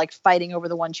I are fighting over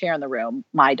the one chair in the room.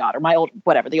 My daughter, my old,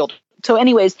 whatever, the old. So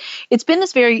anyways, it's been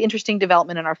this very interesting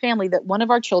development in our family that one of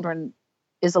our children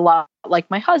is a lot like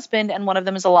my husband and one of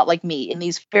them is a lot like me in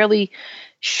these fairly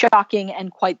shocking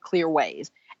and quite clear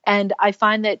ways. And I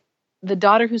find that the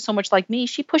daughter who's so much like me,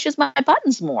 she pushes my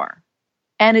buttons more.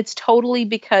 And it's totally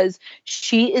because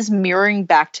she is mirroring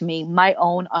back to me my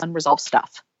own unresolved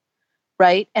stuff.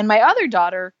 right? And my other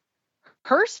daughter,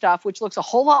 her stuff, which looks a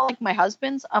whole lot like my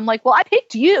husband's, I'm like, well, I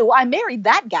picked you. I married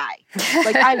that guy.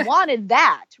 Like I wanted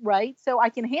that, right? So I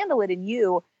can handle it in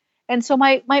you. And so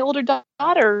my older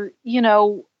daughter, you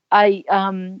know, it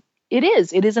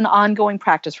is an ongoing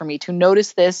practice for me to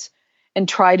notice this and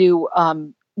try to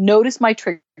notice my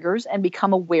triggers and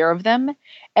become aware of them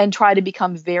and try to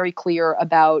become very clear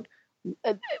about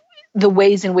the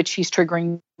ways in which she's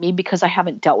triggering me, because I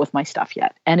haven't dealt with my stuff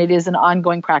yet. And it is an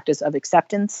ongoing practice of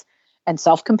acceptance and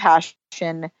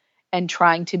self-compassion and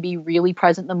trying to be really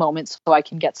present in the moment so I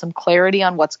can get some clarity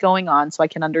on what's going on, so I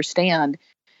can understand,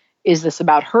 is this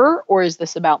about her or is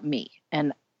this about me?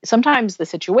 And sometimes the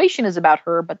situation is about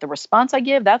her, but the response I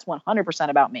give, that's 100%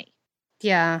 about me.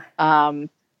 Yeah. And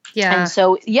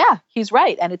so, yeah, he's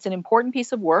right. And it's an important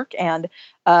piece of work. And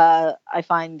I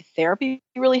find therapy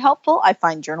really helpful. I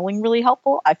find journaling really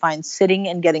helpful. I find sitting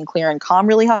and getting clear and calm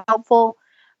really helpful.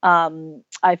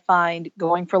 I find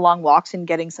going for long walks and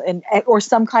getting or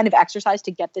some kind of exercise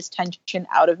to get this tension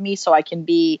out of me so I can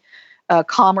be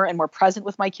calmer and more present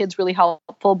with my kids really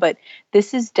helpful. But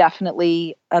this is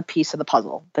definitely a piece of the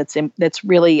puzzle that's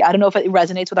really, I don't know if it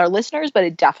resonates with our listeners, but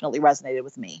it definitely resonated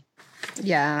with me.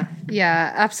 Yeah,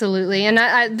 absolutely.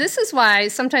 And this is why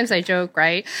sometimes I joke,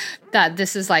 right, that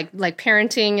this is like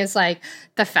parenting is like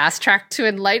the fast track to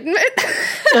enlightenment.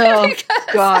 Oh,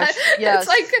 gosh. Yes. It's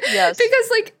like, yes. Because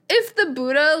like if the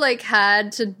Buddha like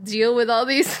had to deal with all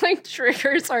these like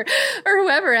triggers or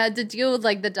whoever had to deal with,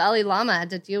 like the Dalai Lama had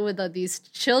to deal with these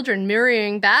children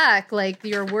mirroring back like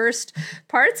your worst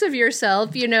parts of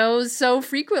yourself, you know, so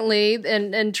frequently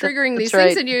and triggering these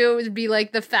things in you, it would be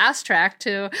like the fast track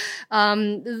to,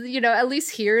 you know, at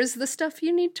least here's the stuff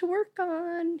you need to work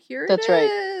on. Here it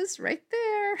is, right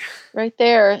there. Right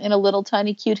there in a little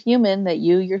tiny cute human that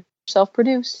you yourself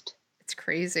produced. It's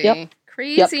crazy. Yep.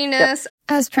 Craziness. Yep.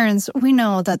 As parents, we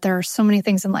know that there are so many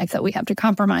things in life that we have to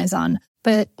compromise on.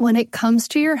 But when it comes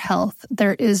to your health,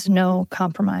 there is no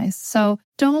compromise. So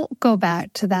don't go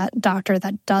back to that doctor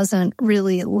that doesn't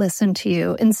really listen to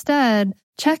you. Instead,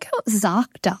 check out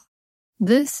ZocDoc.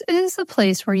 This is a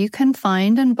place where you can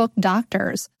find and book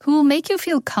doctors who will make you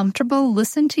feel comfortable,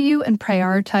 listen to you, and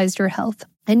prioritize your health.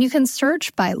 And you can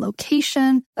search by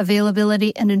location,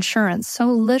 availability, and insurance.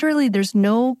 So literally there's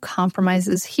no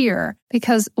compromises here,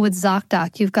 because with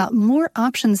ZocDoc, you've got more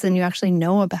options than you actually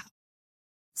know about.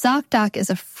 ZocDoc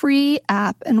is a free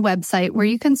app and website where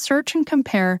you can search and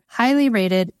compare highly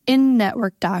rated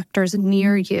in-network doctors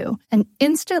near you and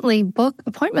instantly book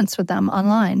appointments with them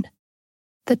online.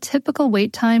 The typical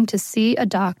wait time to see a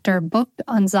doctor booked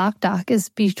on ZocDoc is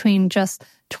between just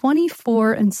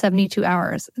 24 and 72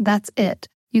 hours. That's it.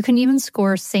 You can even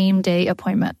score same-day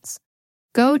appointments.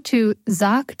 Go to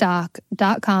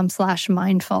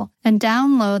ZocDoc.com/mindful and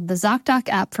download the ZocDoc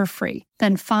app for free.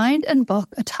 Then find and book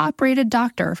a top-rated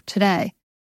doctor today.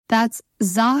 That's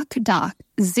ZocDoc,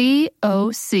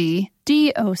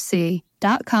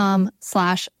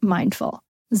 ZocDoc.com/mindful.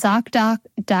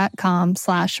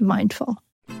 ZocDoc.com/mindful.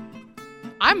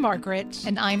 I'm Margaret.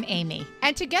 And I'm Amy.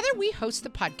 And together we host the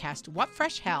podcast, What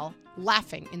Fresh Hell?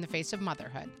 Laughing in the Face of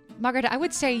Motherhood. Margaret, I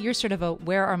would say you're sort of a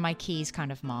where are my keys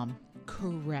kind of mom.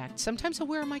 Correct. Sometimes a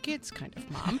where are my kids kind of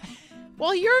mom.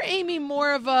 Well, you're, Amy,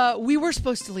 more of a we were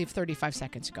supposed to leave 35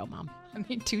 seconds ago, mom. I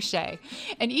mean, touche.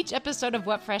 In each episode of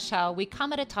What Fresh Hell, we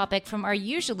come at a topic from our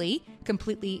usually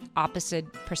completely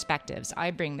opposite perspectives.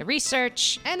 I bring the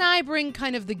research. And I bring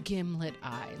kind of the gimlet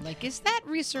eye. Like, is that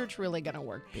research really going to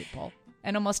work, people?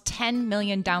 And almost 10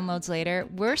 million downloads later,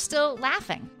 we're still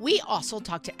laughing. We also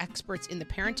talk to experts in the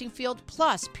parenting field,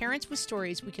 plus parents with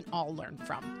stories we can all learn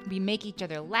from. We make each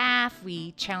other laugh,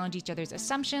 we challenge each other's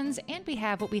assumptions, and we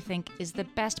have what we think is the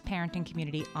best parenting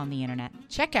community on the internet.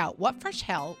 Check out What Fresh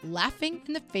Hell, Laughing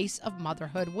in the Face of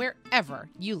Motherhood, wherever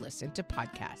you listen to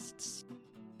podcasts.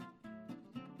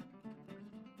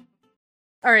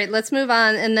 All right, let's move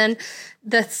on. And then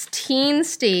the teen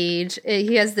stage,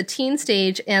 he has the teen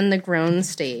stage and the grown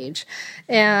stage.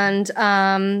 And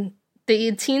the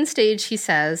teen stage, he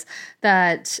says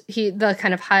that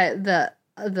the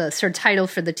sort of title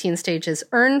for the teen stage is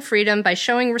Earn Freedom by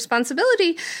Showing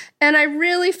Responsibility. And I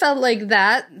really felt like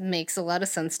that makes a lot of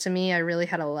sense to me. I really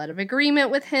had a lot of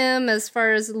agreement with him as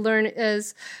far as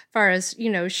you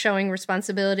know, showing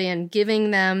responsibility and giving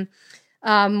them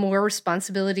more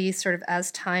responsibility sort of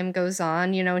as time goes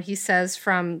on. You know, he says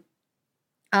from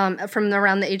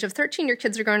around the age of 13, your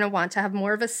kids are going to want to have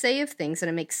more of a say of things,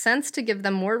 and it makes sense to give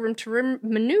them more room to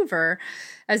maneuver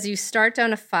as you start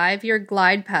down a 5-year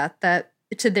glide path that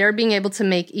to their being able to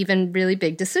make even really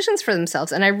big decisions for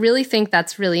themselves. And I really think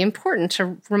that's really important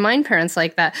to remind parents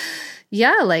like that.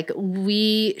 Yeah, like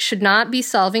we should not be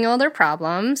solving all their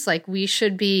problems. Like we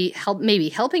should be maybe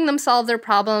helping them solve their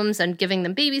problems and giving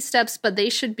them baby steps, but they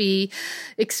should be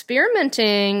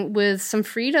experimenting with some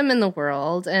freedom in the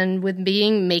world and with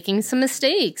making some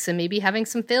mistakes and maybe having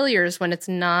some failures when it's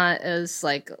not as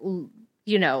like,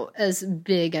 you know, as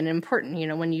big and important, you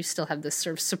know, when you still have this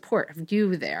sort of support of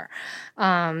you there.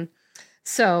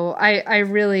 So I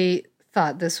really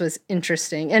thought this was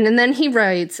interesting. And then he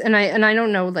writes, and I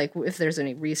don't know like if there's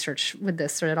any research with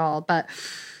this or at all, but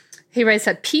he writes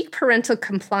that peak parental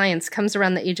compliance comes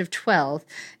around the age of 12.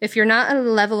 If you're not at a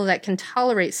level that can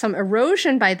tolerate some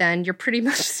erosion by then, you're pretty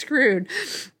much screwed.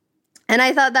 And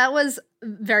I thought that was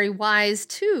very wise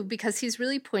too, because he's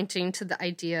really pointing to the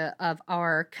idea of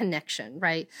our connection,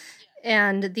 right?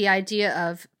 And the idea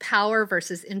of power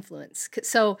versus influence.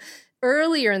 So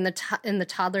earlier in the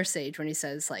toddler stage, when he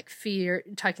says like fear,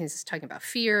 he's talking about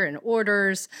fear and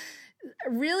orders.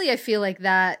 Really, I feel like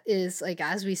that is like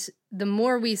the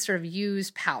more we sort of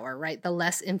use power, right, the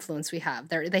less influence we have.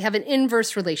 They have an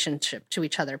inverse relationship to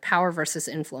each other, power versus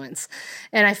influence.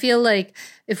 And I feel like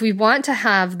if we want to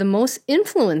have the most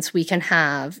influence we can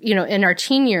have, you know, in our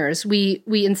teen years, we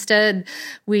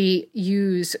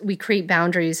create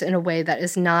boundaries in a way that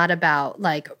is not about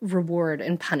like reward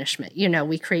and punishment. You know,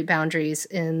 we create boundaries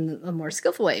in a more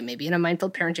skillful way, maybe in a mindful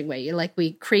parenting way. Like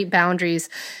we create boundaries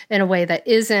in a way that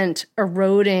isn't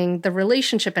eroding the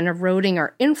relationship and eroding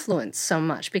our influence so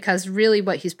much, because really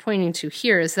what he's pointing to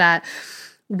here is that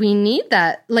we need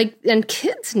that, like, and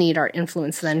kids need our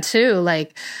influence then too.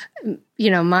 Like, you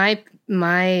know,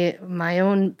 my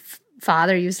own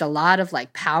father used a lot of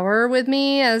like power with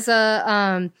me as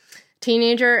a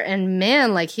teenager, and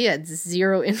man, like he had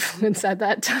zero influence at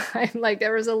that time. Like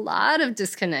there was a lot of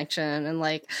disconnection and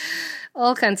like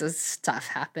all kinds of stuff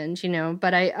happened, you know.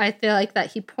 But I feel like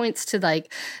that he points to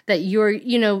like that you're,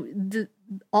 you know,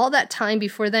 all that time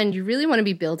before then, you really want to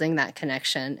be building that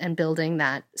connection and building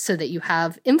that so that you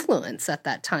have influence at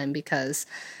that time, because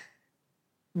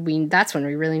that's when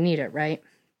we really need it, right?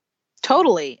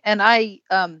 Totally. And I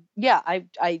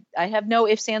have no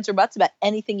ifs, ands, or buts about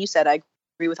anything you said. I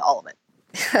agree with all of it.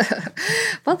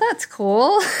 Well, that's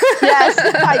cool. Yes,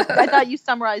 I thought you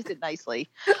summarized it nicely.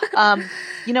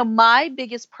 You know, my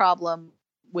biggest problem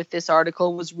with this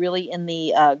article was really in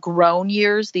the grown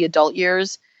years, the adult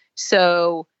years.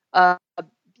 So,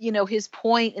 you know, his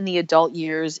point in the adult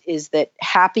years is that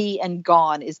happy and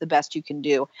gone is the best you can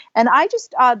do. And I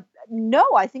just, no,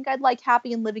 I think I'd like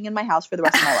happy and living in my house for the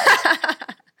rest of my life.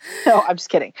 No, I'm just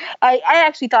kidding. I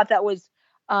actually thought that was,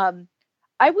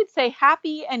 I would say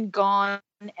happy and gone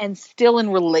and still in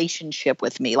relationship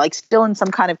with me, like still in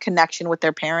some kind of connection with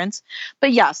their parents.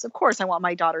 But yes, of course, I want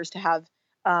my daughters to have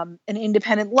an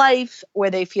independent life where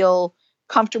they feel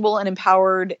comfortable and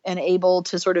empowered and able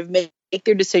to sort of make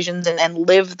their decisions and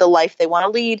live the life they want to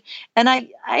lead. And I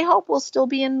hope we'll still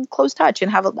be in close touch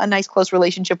and have a nice, close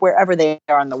relationship wherever they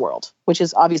are in the world, which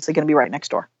is obviously going to be right next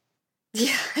door.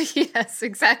 Yeah, yes,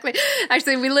 exactly.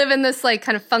 Actually, we live in this like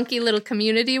kind of funky little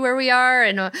community where we are,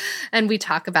 and we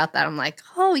talk about that. I'm like,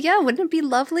 oh yeah, wouldn't it be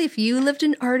lovely if you lived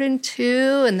in Arden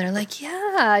too? And they're like,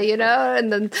 yeah, you know. And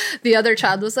then the other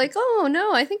child was like, oh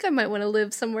no, I think I might want to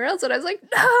live somewhere else. And I was like,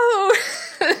 no.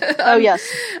 Oh yes,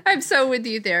 I'm so with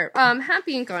you there.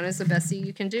 Happy and gone is the best thing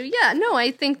you can do. Yeah, no,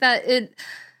 I think that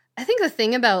I think the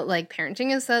thing about like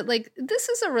parenting is that like this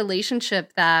is a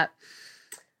relationship that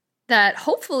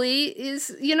hopefully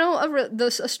is, you know,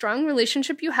 a strong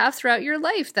relationship you have throughout your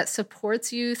life that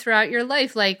supports you throughout your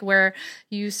life, like where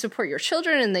you support your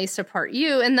children and they support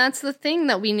you. And that's the thing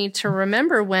that we need to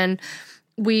remember when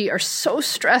we are so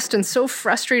stressed and so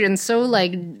frustrated and so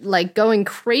like going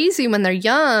crazy when they're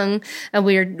young, and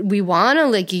we want to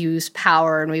like use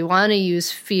power and we want to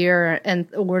use fear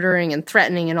and ordering and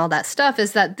threatening and all that stuff,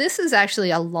 is that this is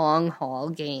actually a long haul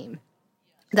game.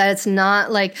 That it's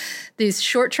not like these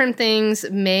short-term things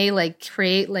may like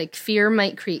create like fear,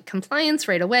 might create compliance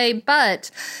right away.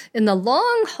 But in the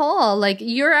long haul, like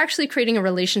you're actually creating a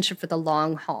relationship for the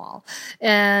long haul.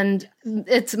 And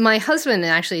it's my husband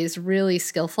actually is really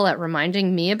skillful at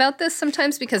reminding me about this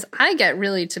sometimes, because I get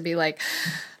really to be like,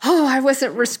 oh, I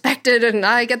wasn't respected. And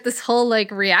I get this whole like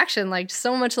reaction, like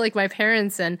so much like my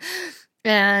parents.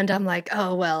 And I'm like,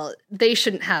 oh, well, they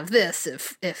shouldn't have this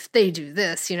if they do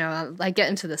this, you know. I get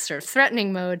into this sort of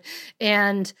threatening mode.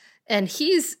 And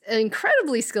he's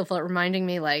incredibly skillful at reminding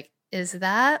me, like, is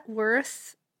that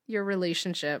worth your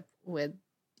relationship with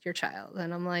your child?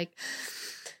 And I'm like,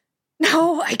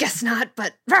 no, I guess not,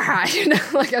 but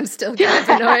like I'm still kind of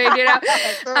annoyed,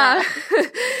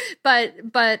 but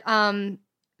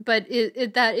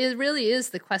it really is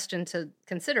the question to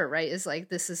consider, right? Is like,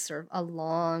 this is sort of a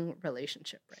long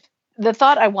relationship, right? The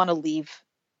thought I want to leave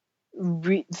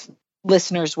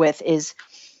listeners with is,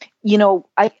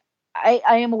 I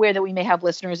am aware that we may have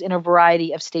listeners in a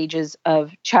variety of stages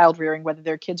of child rearing, whether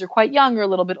their kids are quite young or a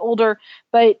little bit older,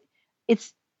 but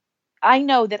I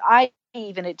know that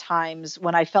even at times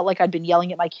when I felt like I'd been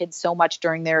yelling at my kids so much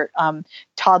during their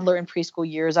toddler and preschool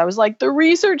years, I was like, the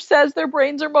research says their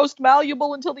brains are most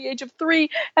malleable until the age of 3.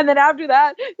 And then after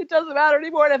that, it doesn't matter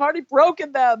anymore. And I've already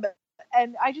broken them.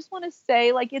 And I just want to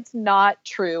say, like, it's not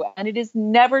true. And it is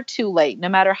never too late, no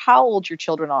matter how old your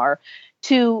children are,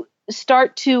 to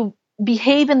start to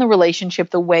behave in the relationship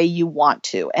the way you want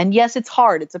to. And yes, it's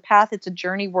hard. It's a path. It's a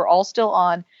journey we're all still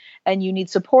on. And you need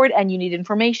support, and you need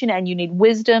information, and you need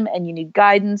wisdom, and you need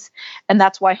guidance. And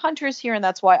that's why Hunter's here. And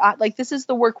that's why this is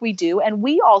the work we do. And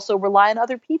we also rely on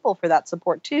other people for that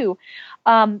support too.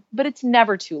 But it's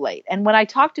never too late. And when I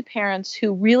talk to parents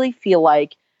who really feel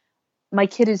like, my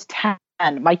kid is 10,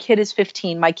 my kid is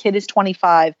 15, my kid is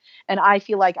 25, and I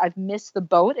feel like I've missed the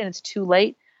boat and it's too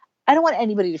late, I don't want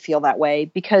anybody to feel that way,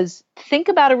 because think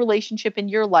about a relationship in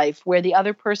your life where the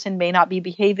other person may not be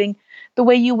behaving the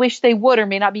way you wish they would, or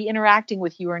may not be interacting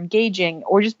with you or engaging,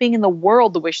 or just being in the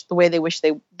world the way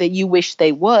that you wish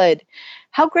they would.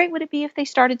 How great would it be if they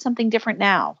started something different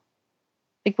now?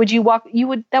 Like,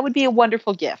 that would be a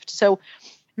wonderful gift. So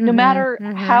no matter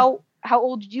how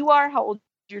old you are, how old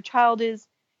your child is,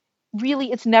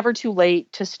 really, it's never too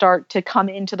late to start to come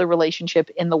into the relationship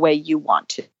in the way you want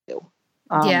to.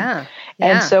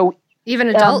 And so even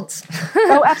adults.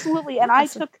 Oh, absolutely. And I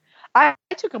took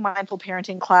a mindful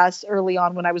parenting class early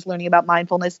on when I was learning about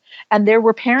mindfulness, and there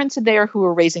were parents in there who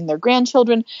were raising their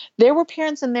grandchildren. There were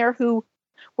parents in there who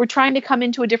were trying to come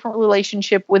into a different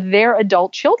relationship with their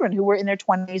adult children who were in their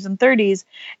 20s and 30s.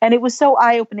 And it was so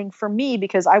eye-opening for me,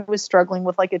 because I was struggling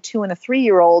with like a 2 and a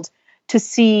 3-year-old, to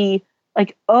see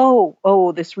like,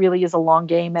 oh, this really is a long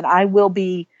game, and I will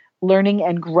be learning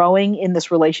and growing in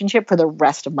this relationship for the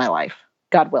rest of my life,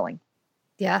 God willing.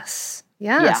 Yes.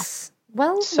 Yeah.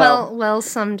 Well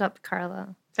summed up,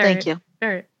 Carla. Thank you.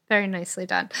 Very, very nicely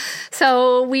done.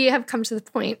 So we have come to the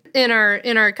point in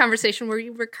our conversation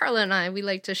where Carla and I, we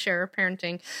like to share our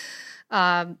parenting,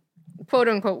 quote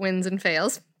unquote, wins and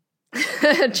fails.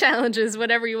 Challenges,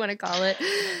 whatever you want to call it.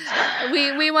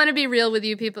 We want to be real with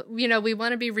you people. We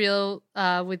want to be real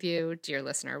with you, dear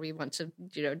listener. We want to,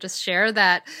 just share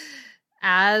that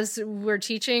as we're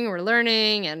teaching, we're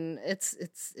learning, and it's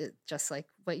just like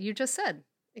what you just said.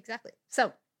 Exactly.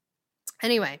 So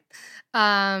anyway,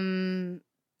 Carla,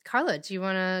 do you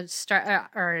want to start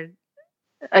or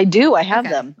I do. I have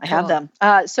them. I have them.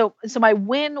 So my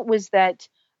win was that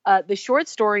the short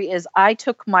story is I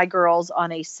took my girls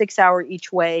on a 6-hour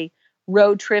each way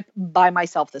road trip by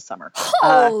myself this summer.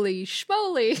 Holy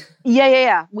schmoly.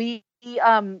 Yeah.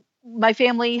 My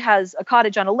family has a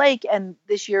cottage on a lake, and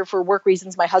this year for work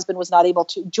reasons, my husband was not able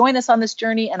to join us on this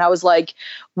journey. And I was like,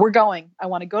 we're going. I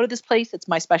want to go to this place. It's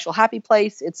my special happy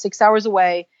place. It's 6 hours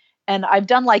away. And I've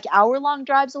done like hour-long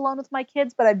drives alone with my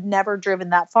kids, but I've never driven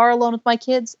that far alone with my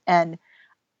kids. And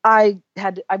I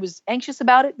was anxious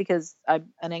about it because I'm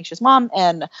an anxious mom,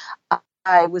 and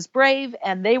I was brave,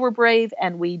 and they were brave,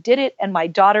 and we did it. And my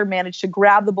daughter managed to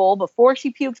grab the bowl before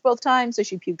she puked both times. So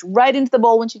she puked right into the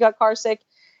bowl when she got car sick.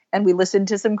 And we listened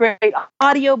to some great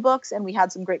audiobooks, and we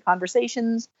had some great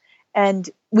conversations, and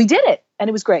we did it, and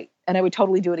it was great. And I would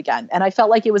totally do it again. And I felt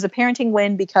like it was a parenting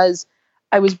win because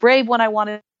I was brave when I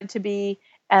wanted to be.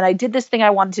 And I did this thing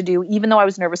I wanted to do, even though I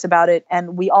was nervous about it.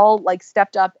 And we all like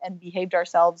stepped up and behaved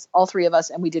ourselves, all 3 of us,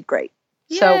 and we did great.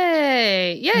 Yay. So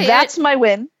Yay. That's my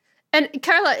win. And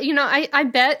Carla, I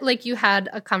bet like you had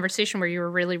a conversation where you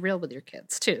were really real with your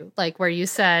kids too. Like where you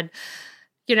said,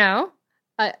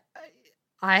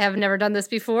 I have never done this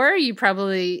before. You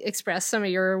probably expressed some of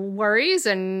your worries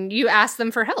and you asked them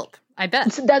for help. I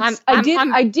bet.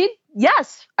 I did.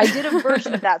 Yes, I did a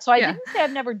version of that. So I didn't say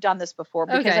I've never done this before,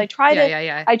 because I try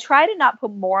to not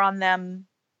put more on them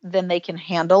than they can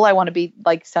handle. I want to be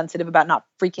like sensitive about not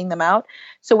freaking them out.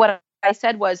 So what I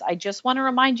said was, I just want to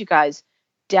remind you guys,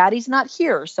 Daddy's not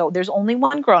here. So there's only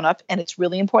one grown up, and it's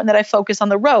really important that I focus on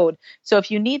the road. So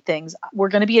if you need things, we're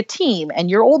going to be a team, and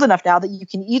you're old enough now that you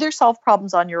can either solve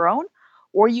problems on your own,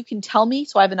 or you can tell me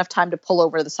so I have enough time to pull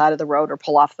over to the side of the road or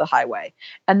pull off the highway.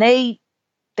 And they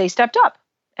stepped up,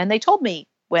 and they told me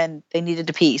when they needed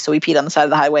to pee. So we peed on the side of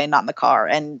the highway and not in the car,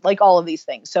 and like all of these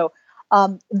things. So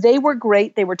They were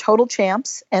great. They were total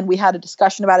champs. And we had a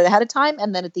discussion about it ahead of time.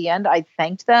 And then at the end, I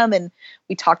thanked them and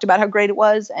we talked about how great it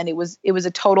was. And it was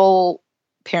a total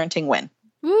parenting win.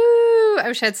 Woo! I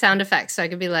wish I had sound effects so I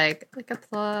could be like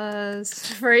applause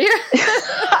for you.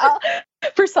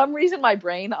 For some reason, my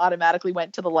brain automatically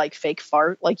went to the like fake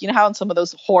fart. Like, you know how in some of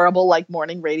those horrible like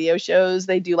morning radio shows,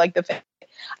 they do like the fake.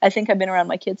 I think I've been around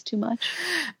my kids too much.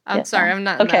 I'm sorry. I'm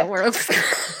not in that world.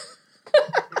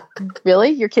 Really?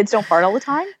 Your kids don't fart all the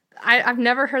time? I've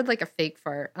never heard like a fake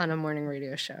fart on a morning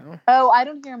radio show. Oh, I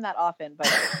don't hear them that often,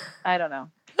 but I don't know.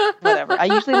 Whatever. I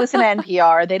usually listen to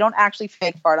NPR. They don't actually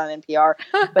fake fart on NPR,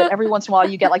 but every once in a while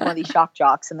you get like one of these shock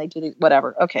jocks and they do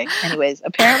whatever. Okay. Anyways,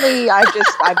 apparently I'm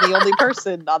the only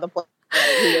person on the planet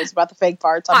who knows about the fake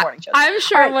farts on morning shows. I'm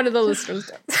sure one of the listeners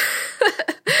does.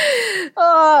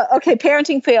 Okay.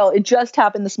 Parenting fail. It just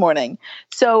happened this morning.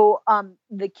 So,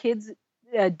 the kids,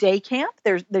 day camp,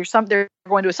 they're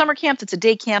going to a summer camp. It's a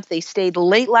day camp. They stayed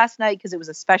late last night because it was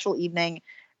a special evening.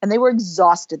 And they were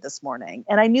exhausted this morning.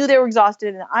 And I knew they were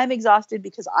exhausted, and I'm exhausted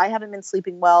because I haven't been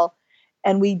sleeping well.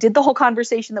 And we did the whole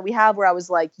conversation that we have where I was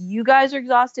like, you guys are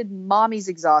exhausted, mommy's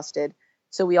exhausted.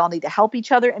 So we all need to help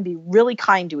each other and be really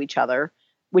kind to each other,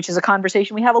 which is a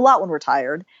conversation we have a lot when we're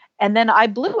tired. And then I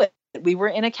blew it. We were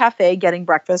in a cafe getting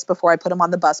breakfast before I put them on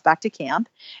the bus back to camp.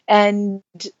 And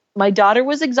my daughter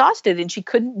was exhausted and she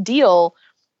couldn't deal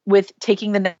with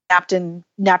taking the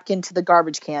napkin to the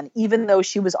garbage can, even though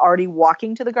she was already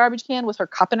walking to the garbage can with her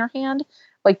cup in her hand.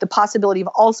 Like the possibility of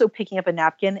also picking up a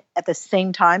napkin at the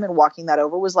same time and walking that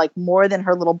over was like more than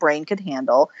her little brain could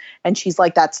handle. And she's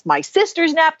like, that's my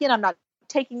sister's napkin. I'm not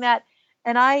taking that.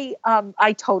 And I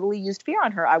totally used fear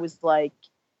on her. I was like,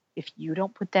 if you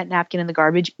don't put that napkin in the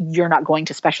garbage, you're not going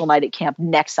to special night at camp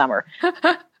next summer.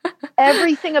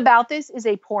 Everything about this is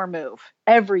a poor move.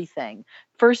 Everything.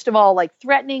 First of all, like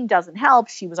threatening doesn't help.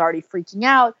 She was already freaking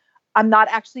out. I'm not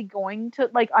actually going to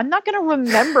I'm not going to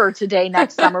remember today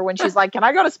next summer when she's like, can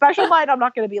I go to special night? I'm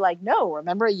not going to be like, no,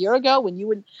 remember a year ago when you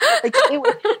would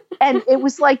and it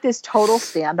was like this total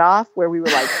standoff where we were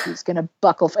like, who's going to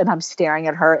buckle? And I'm staring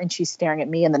at her and she's staring at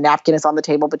me and the napkin is on the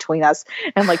table between us.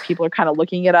 And like, people are kind of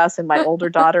looking at us. And my older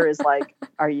daughter is like,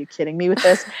 are you kidding me with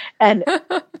this? And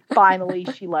finally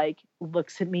she like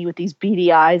looks at me with these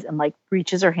beady eyes and like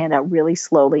reaches her hand out really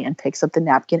slowly and picks up the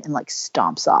napkin and like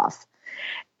stomps off.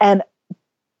 And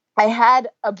I had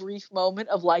a brief moment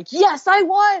of like, yes, I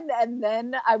won. And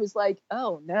then I was like,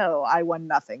 oh no, I won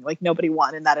nothing. Like nobody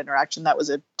won in that interaction. That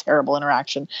was a terrible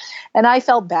interaction. And I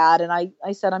felt bad. And I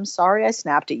said, I'm sorry I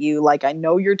snapped at you. Like, I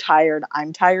know you're tired.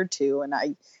 I'm tired too.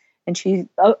 And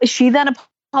she then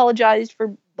apologized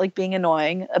for like being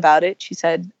annoying about it. She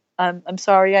said, I'm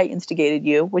sorry I instigated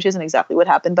you, which isn't exactly what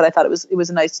happened, but I thought it was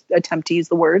a nice attempt to use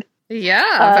the word.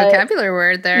 Yeah. Vocabulary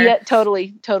word there. Yeah,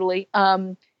 totally.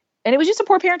 And it was just a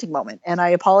poor parenting moment. And I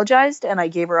apologized and I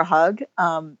gave her a hug.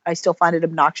 I still find it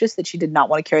obnoxious that she did not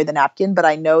want to carry the napkin, but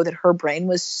I know that her brain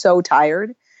was so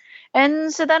tired.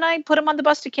 And so then I put him on the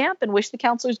bus to camp and wished the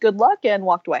counselors good luck and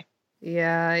walked away.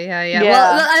 Yeah.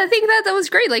 Well, I think that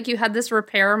was great. Like you had this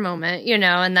repair moment,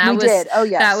 and that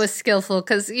that was skillful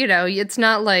because, it's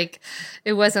not like,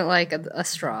 it wasn't like a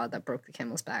straw that broke the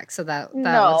camel's back. So that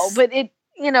was... but it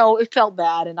felt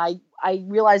bad. And I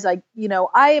realized I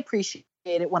appreciate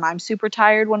it when I'm super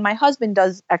tired, when my husband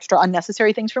does extra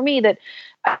unnecessary things for me that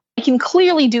I can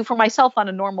clearly do for myself on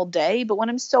a normal day. But when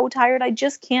I'm so tired, I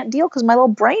just can't deal because my little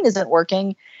brain isn't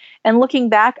working. And looking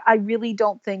back, I really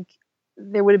don't think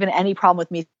there would have been any problem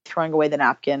with me throwing away the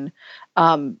napkin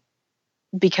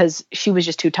because she was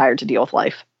just too tired to deal with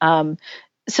life.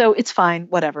 So it's fine,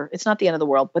 whatever. It's not the end of the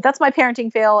world, but that's my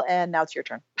parenting fail. And now it's your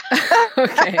turn.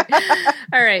 Okay.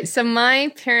 All right. So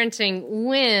my parenting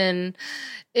win,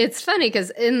 it's funny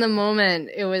because in the moment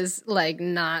it was like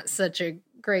not such a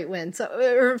great win. So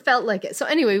it felt like it. So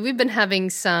anyway, we've been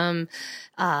having some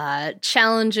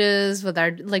challenges with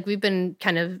we've been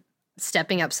kind of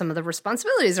stepping up some of the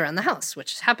responsibilities around the house,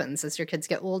 which happens as your kids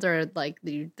get older. Like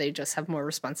they just have more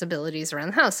responsibilities around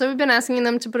the house. So we've been asking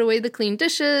them to put away the clean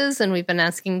dishes, and we've been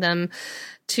asking them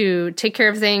to take care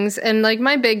of things. And like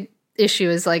my big issue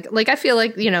is like I feel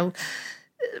like,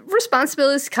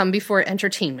 responsibilities come before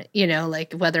entertainment,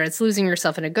 like whether it's losing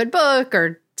yourself in a good book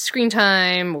or screen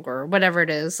time or whatever it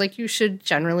is, like you should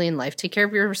generally in life take care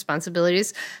of your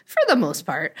responsibilities for the most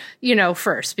part,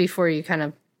 first before you kind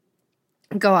of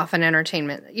go off on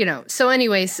entertainment, So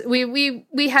anyways, we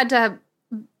had to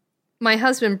my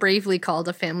husband bravely called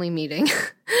a family meeting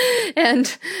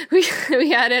and we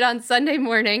had it on Sunday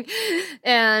morning.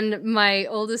 And my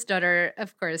oldest daughter,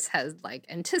 of course, has like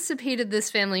anticipated this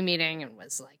family meeting and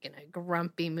was like in a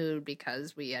grumpy mood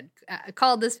because we had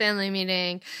called this family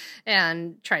meeting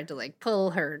and tried to like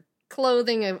pull her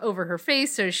clothing over her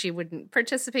face so she wouldn't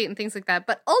participate and things like that.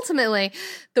 But ultimately,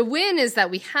 the win is that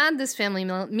we had this family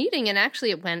meeting, and actually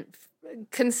it went,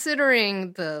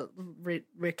 considering the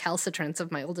recalcitrance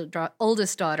of my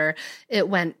oldest daughter, it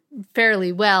went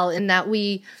fairly well in that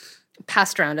we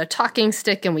passed around a talking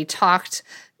stick and we talked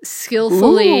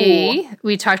skillfully. Ooh.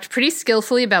 We talked pretty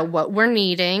skillfully about what we're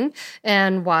needing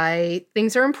and why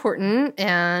things are important.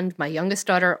 And my youngest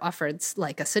daughter offered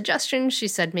like a suggestion. She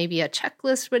said maybe a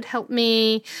checklist would help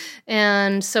me.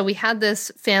 And so we had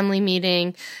this family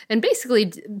meeting, and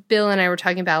basically Bill and I were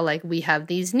talking about like, we have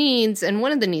these needs. And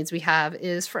one of the needs we have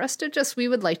is for us to just, we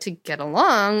would like to get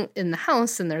along in the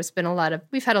house. And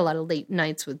we've had a lot of late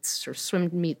nights with sort of swim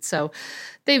meets. So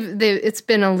it's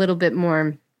been a little bit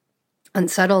more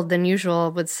unsettled than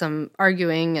usual with some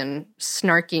arguing and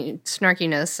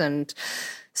snarkiness and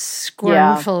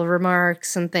scornful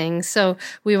remarks and things. So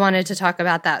we wanted to talk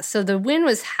about that. So the win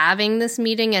was having this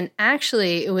meeting, and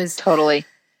actually it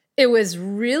was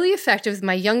really effective.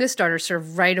 My youngest daughter sort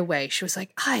of right away, she was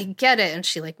like, I get it. And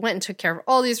she like went and took care of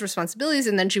all these responsibilities.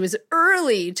 And then she was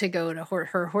early to go to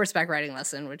her horseback riding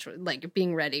lesson, which was like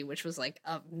being ready, which was like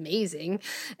amazing.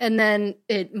 And then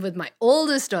with my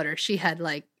oldest daughter, she had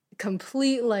like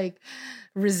complete like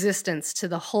resistance to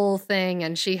the whole thing,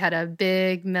 and she had a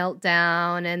big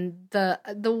meltdown. And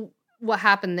the what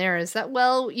happened there is that,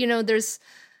 well,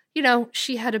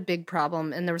 she had a big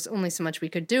problem and there was only so much we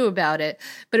could do about it.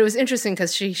 But it was interesting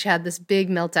because she had this big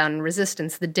meltdown and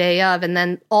resistance the day of, and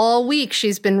then all week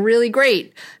she's been really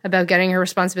great about getting her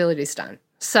responsibilities done.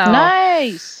 So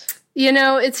nice.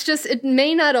 It's just, it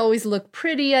may not always look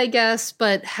pretty, I guess,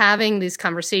 but having these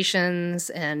conversations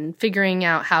and figuring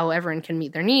out how everyone can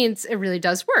meet their needs, it really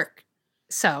does work.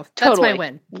 So that's my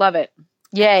win. Love it.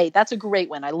 Yay. That's a great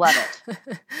win. I love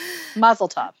it. Mazel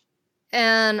tov.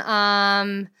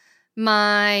 And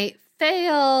my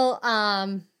fail,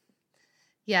 I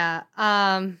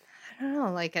don't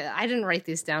know, like I didn't write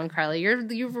these down, Carly.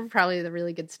 You were probably the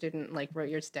really good student, like wrote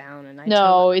yours down. And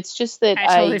it's just that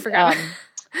I totally forgot.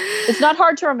 It's not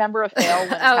hard to remember a fail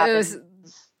when it was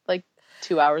like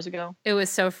 2 hours ago. It was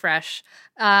so fresh.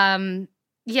 I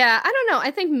don't know.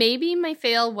 I think maybe my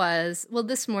fail was, well,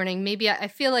 this morning, maybe I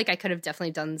feel like I could have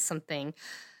definitely done something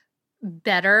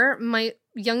better. My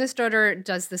youngest daughter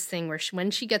does this thing where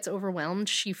when she gets overwhelmed,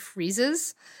 she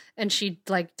freezes and she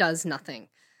like does nothing.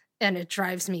 And it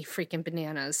drives me freaking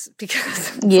bananas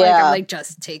because I'm like,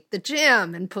 just take the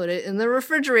jam and put it in the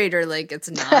refrigerator. Like, it's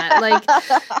not like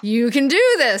you can do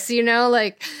this,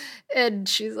 and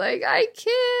she's like, I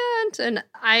can't.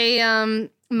 And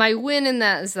my win in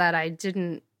that is that it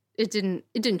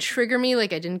didn't trigger me.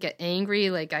 Like, I didn't get angry.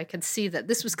 Like, I could see that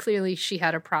this was clearly, she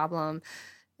had a problem.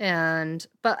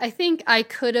 But I think I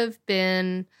could have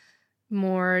been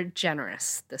more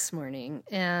generous this morning,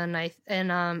 and I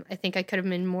think I could have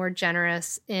been more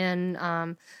generous in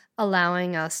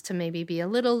allowing us to maybe be a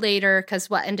little later, because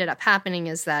what ended up happening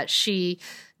is that she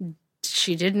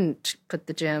didn't put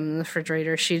the jam in the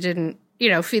refrigerator. She didn't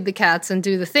feed the cats and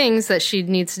do the things that she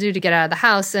needs to do to get out of the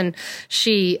house, and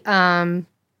she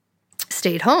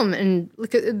stayed home. And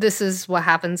look, this is what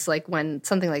happens like when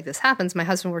something like this happens. My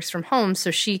husband works from home,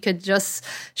 so she just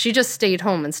stayed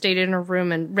home and stayed in her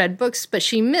room and read books, but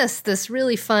she missed this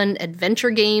really fun adventure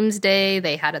games day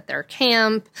they had at their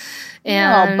camp.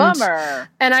 And bummer.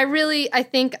 And I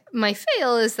think my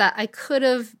fail is that I could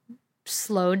have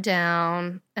slowed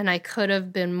down and I could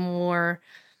have been more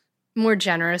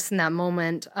generous in that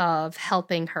moment of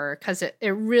helping her, because it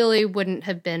really wouldn't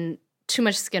have been too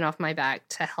much skin off my back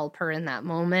to help her in that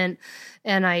moment.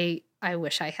 And I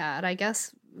wish I had, I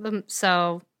guess.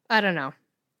 So I don't know.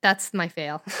 That's my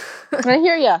fail. I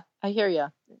hear you.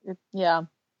 Yeah.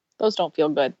 Those don't feel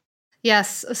good.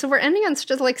 Yes. So we're ending on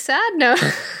such a like sad note.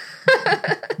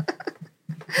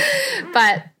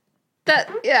 But that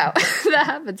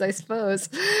happens, I suppose.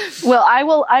 Well, I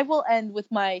will end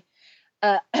with my,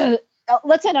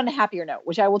 let's end on a happier note,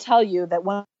 which I will tell you that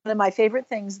one of my favorite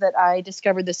things that I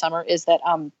discovered this summer is that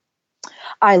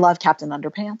I love Captain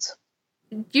Underpants.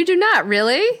 You do not,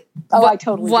 really? Oh, I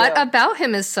totally do. What about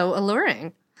him is so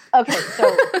alluring? Okay,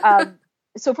 so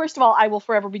so first of all, I will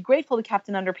forever be grateful to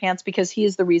Captain Underpants because he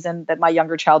is the reason that my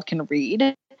younger child can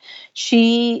read.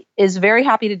 She is very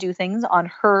happy to do things on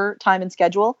her time and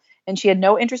schedule, and she had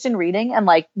no interest in reading, and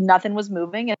like nothing was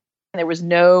moving. there was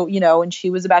no, and she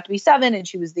was about to be 7 and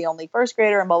she was the only first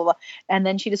grader and blah, blah, blah. And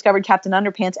then she discovered Captain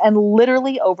Underpants, and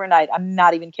literally overnight, I'm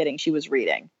not even kidding, she was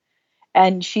reading.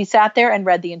 And she sat there and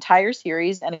read the entire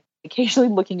series and occasionally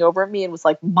looking over at me and was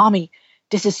like, Mommy,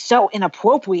 this is so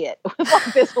inappropriate, with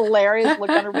like this hilarious look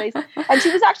on her face. And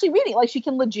she was actually reading, like she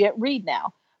can legit read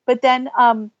now. But then,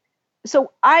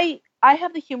 so I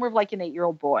have the humor of like an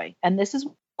 8-year-old boy. And this is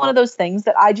one of those things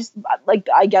that I just like,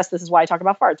 I guess this is why I talk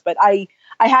about farts, but I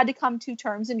had to come to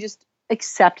terms and just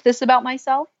accept this about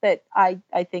myself, that I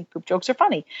think poop jokes are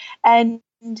funny. And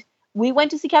we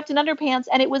went to see Captain Underpants,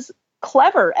 and it was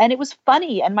clever and it was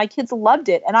funny and my kids loved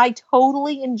it and I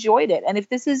totally enjoyed it. And if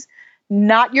this is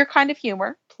not your kind of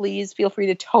humor, please feel free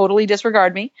to totally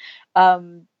disregard me. But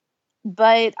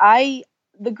the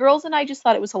girls and I just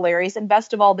thought it was hilarious. And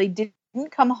best of all, they didn't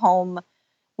come home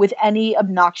with any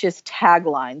obnoxious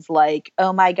taglines like,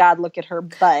 oh my God, look at her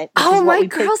butt. Oh, my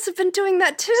girls have been doing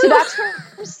that too. So that's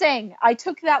her saying. I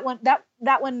took that one,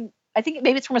 that one, I think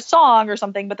maybe it's from a song or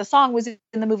something, but the song was in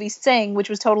the movie Sing, which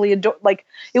was totally like,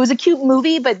 it was a cute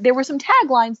movie, but there were some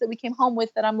taglines that we came home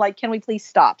with that I'm like, can we please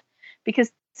stop? Because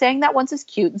saying that once is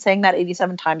cute and saying that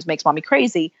 87 times makes mommy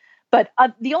crazy. But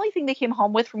the only thing they came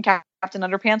home with from Captain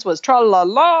Underpants was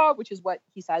tra-la-la, which is what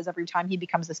he says every time he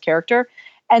becomes this character.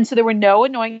 And so there were no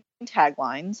annoying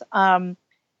taglines. I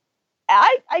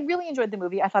really enjoyed the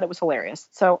movie. I thought it was hilarious.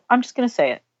 So I'm just going to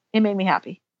say it. It made me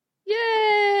happy.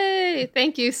 Yay!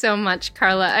 Thank you so much,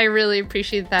 Carla. I really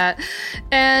appreciate that.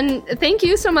 And thank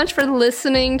you so much for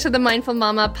listening to the Mindful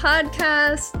Mama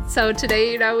podcast. So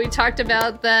today, we talked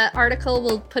about the article.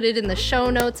 We'll put it in the show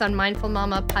notes on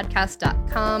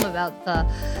mindfulmamapodcast.com about the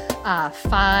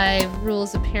 5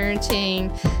 rules of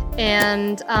parenting.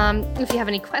 And if you have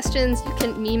any questions, you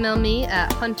can email me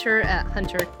at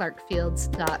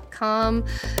hunter@hunterclarkfields.com.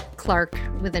 Clark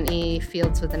with an E,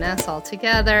 Fields with an S all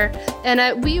together.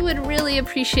 And we would really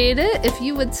appreciate it if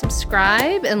you would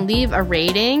subscribe and leave a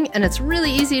rating. And it's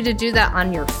really easy to do that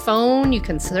on your phone. You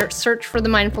can search for the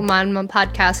Mindful Mama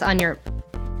podcast on your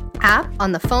app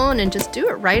on the phone and just do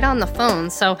it right on the phone.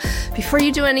 So before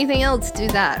you do anything else, do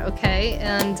that, okay?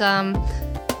 And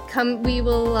we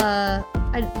will, I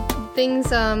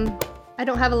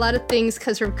don't have a lot of things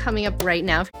because we're coming up right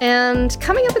now. And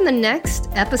coming up in the next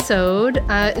episode,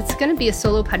 it's going to be a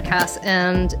solo podcast,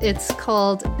 and it's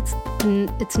called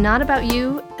It's Not About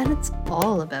You, and It's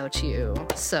All About You.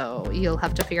 So you'll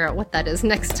have to figure out what that is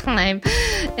next time.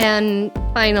 And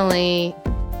finally,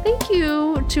 thank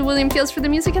you to William Fields for the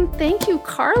music, and thank you,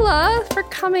 Carla, for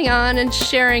coming on and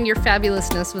sharing your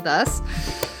fabulousness with us.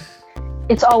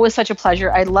 It's always such a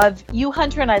pleasure. I love you,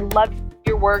 Hunter, and I love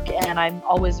your work, and I'm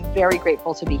always very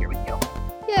grateful to be here with you.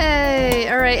 Yay!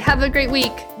 All right, have a great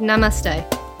week. Namaste.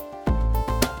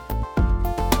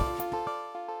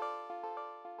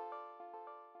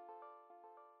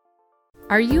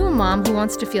 Are you a mom who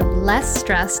wants to feel less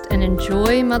stressed and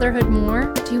enjoy motherhood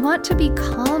more? Do you want to be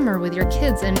calmer with your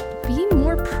kids and be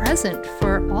more present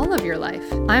for all of your life?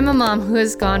 I'm a mom who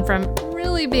has gone from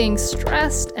really being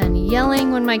stressed and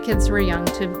yelling when my kids were young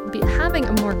to having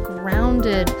a more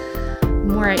grounded,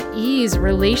 more at ease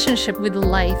relationship with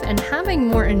life and having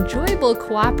more enjoyable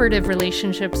cooperative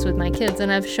relationships with my kids.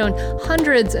 And I've shown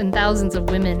hundreds and thousands of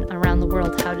women around the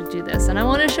world how to do this. And I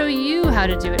want to show you how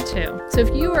to do it too. So if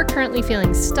you are currently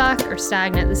feeling stuck or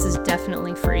stagnant, this is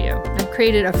definitely for you. I've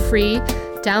created a free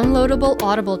downloadable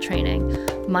Audible training,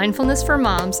 Mindfulness for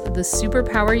Moms, the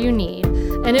superpower you need.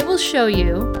 And it will show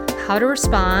you how to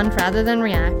respond rather than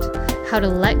react, how to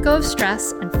let go of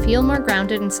stress and feel more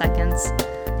grounded in seconds,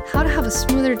 how to have a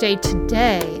smoother day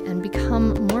today and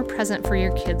become more present for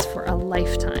your kids for a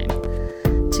lifetime.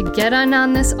 To get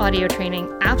on this audio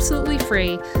training absolutely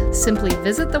free, simply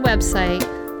visit the website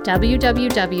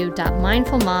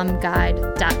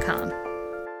www.mindfulmomguide.com.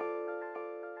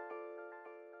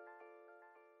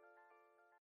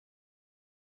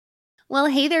 Well,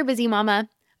 hey there, busy mama.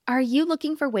 Are you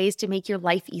looking for ways to make your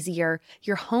life easier,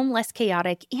 your home less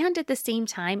chaotic, and at the same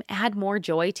time add more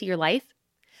joy to your life?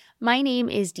 My name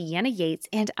is Deanna Yates,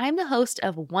 and I'm the host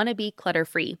of Wanna Be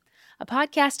Clutter-Free, a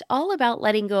podcast all about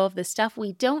letting go of the stuff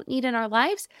we don't need in our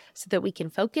lives so that we can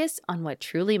focus on what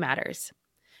truly matters.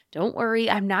 Don't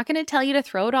worry, I'm not going to tell you to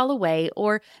throw it all away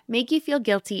or make you feel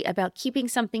guilty about keeping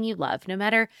something you love, no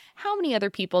matter how many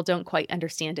other people don't quite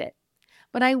understand it.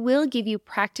 But I will give you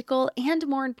practical and,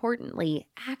 more importantly,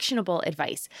 actionable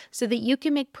advice so that you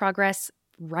can make progress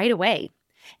right away.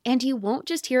 And you won't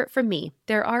just hear it from me.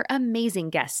 There are amazing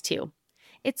guests too.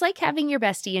 It's like having your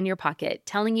bestie in your pocket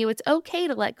telling you it's okay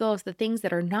to let go of the things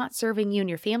that are not serving you and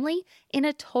your family in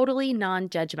a totally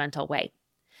non-judgmental way.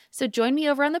 So join me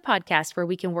over on the podcast where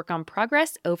we can work on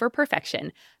progress over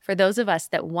perfection for those of us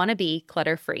that want to be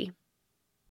clutter-free.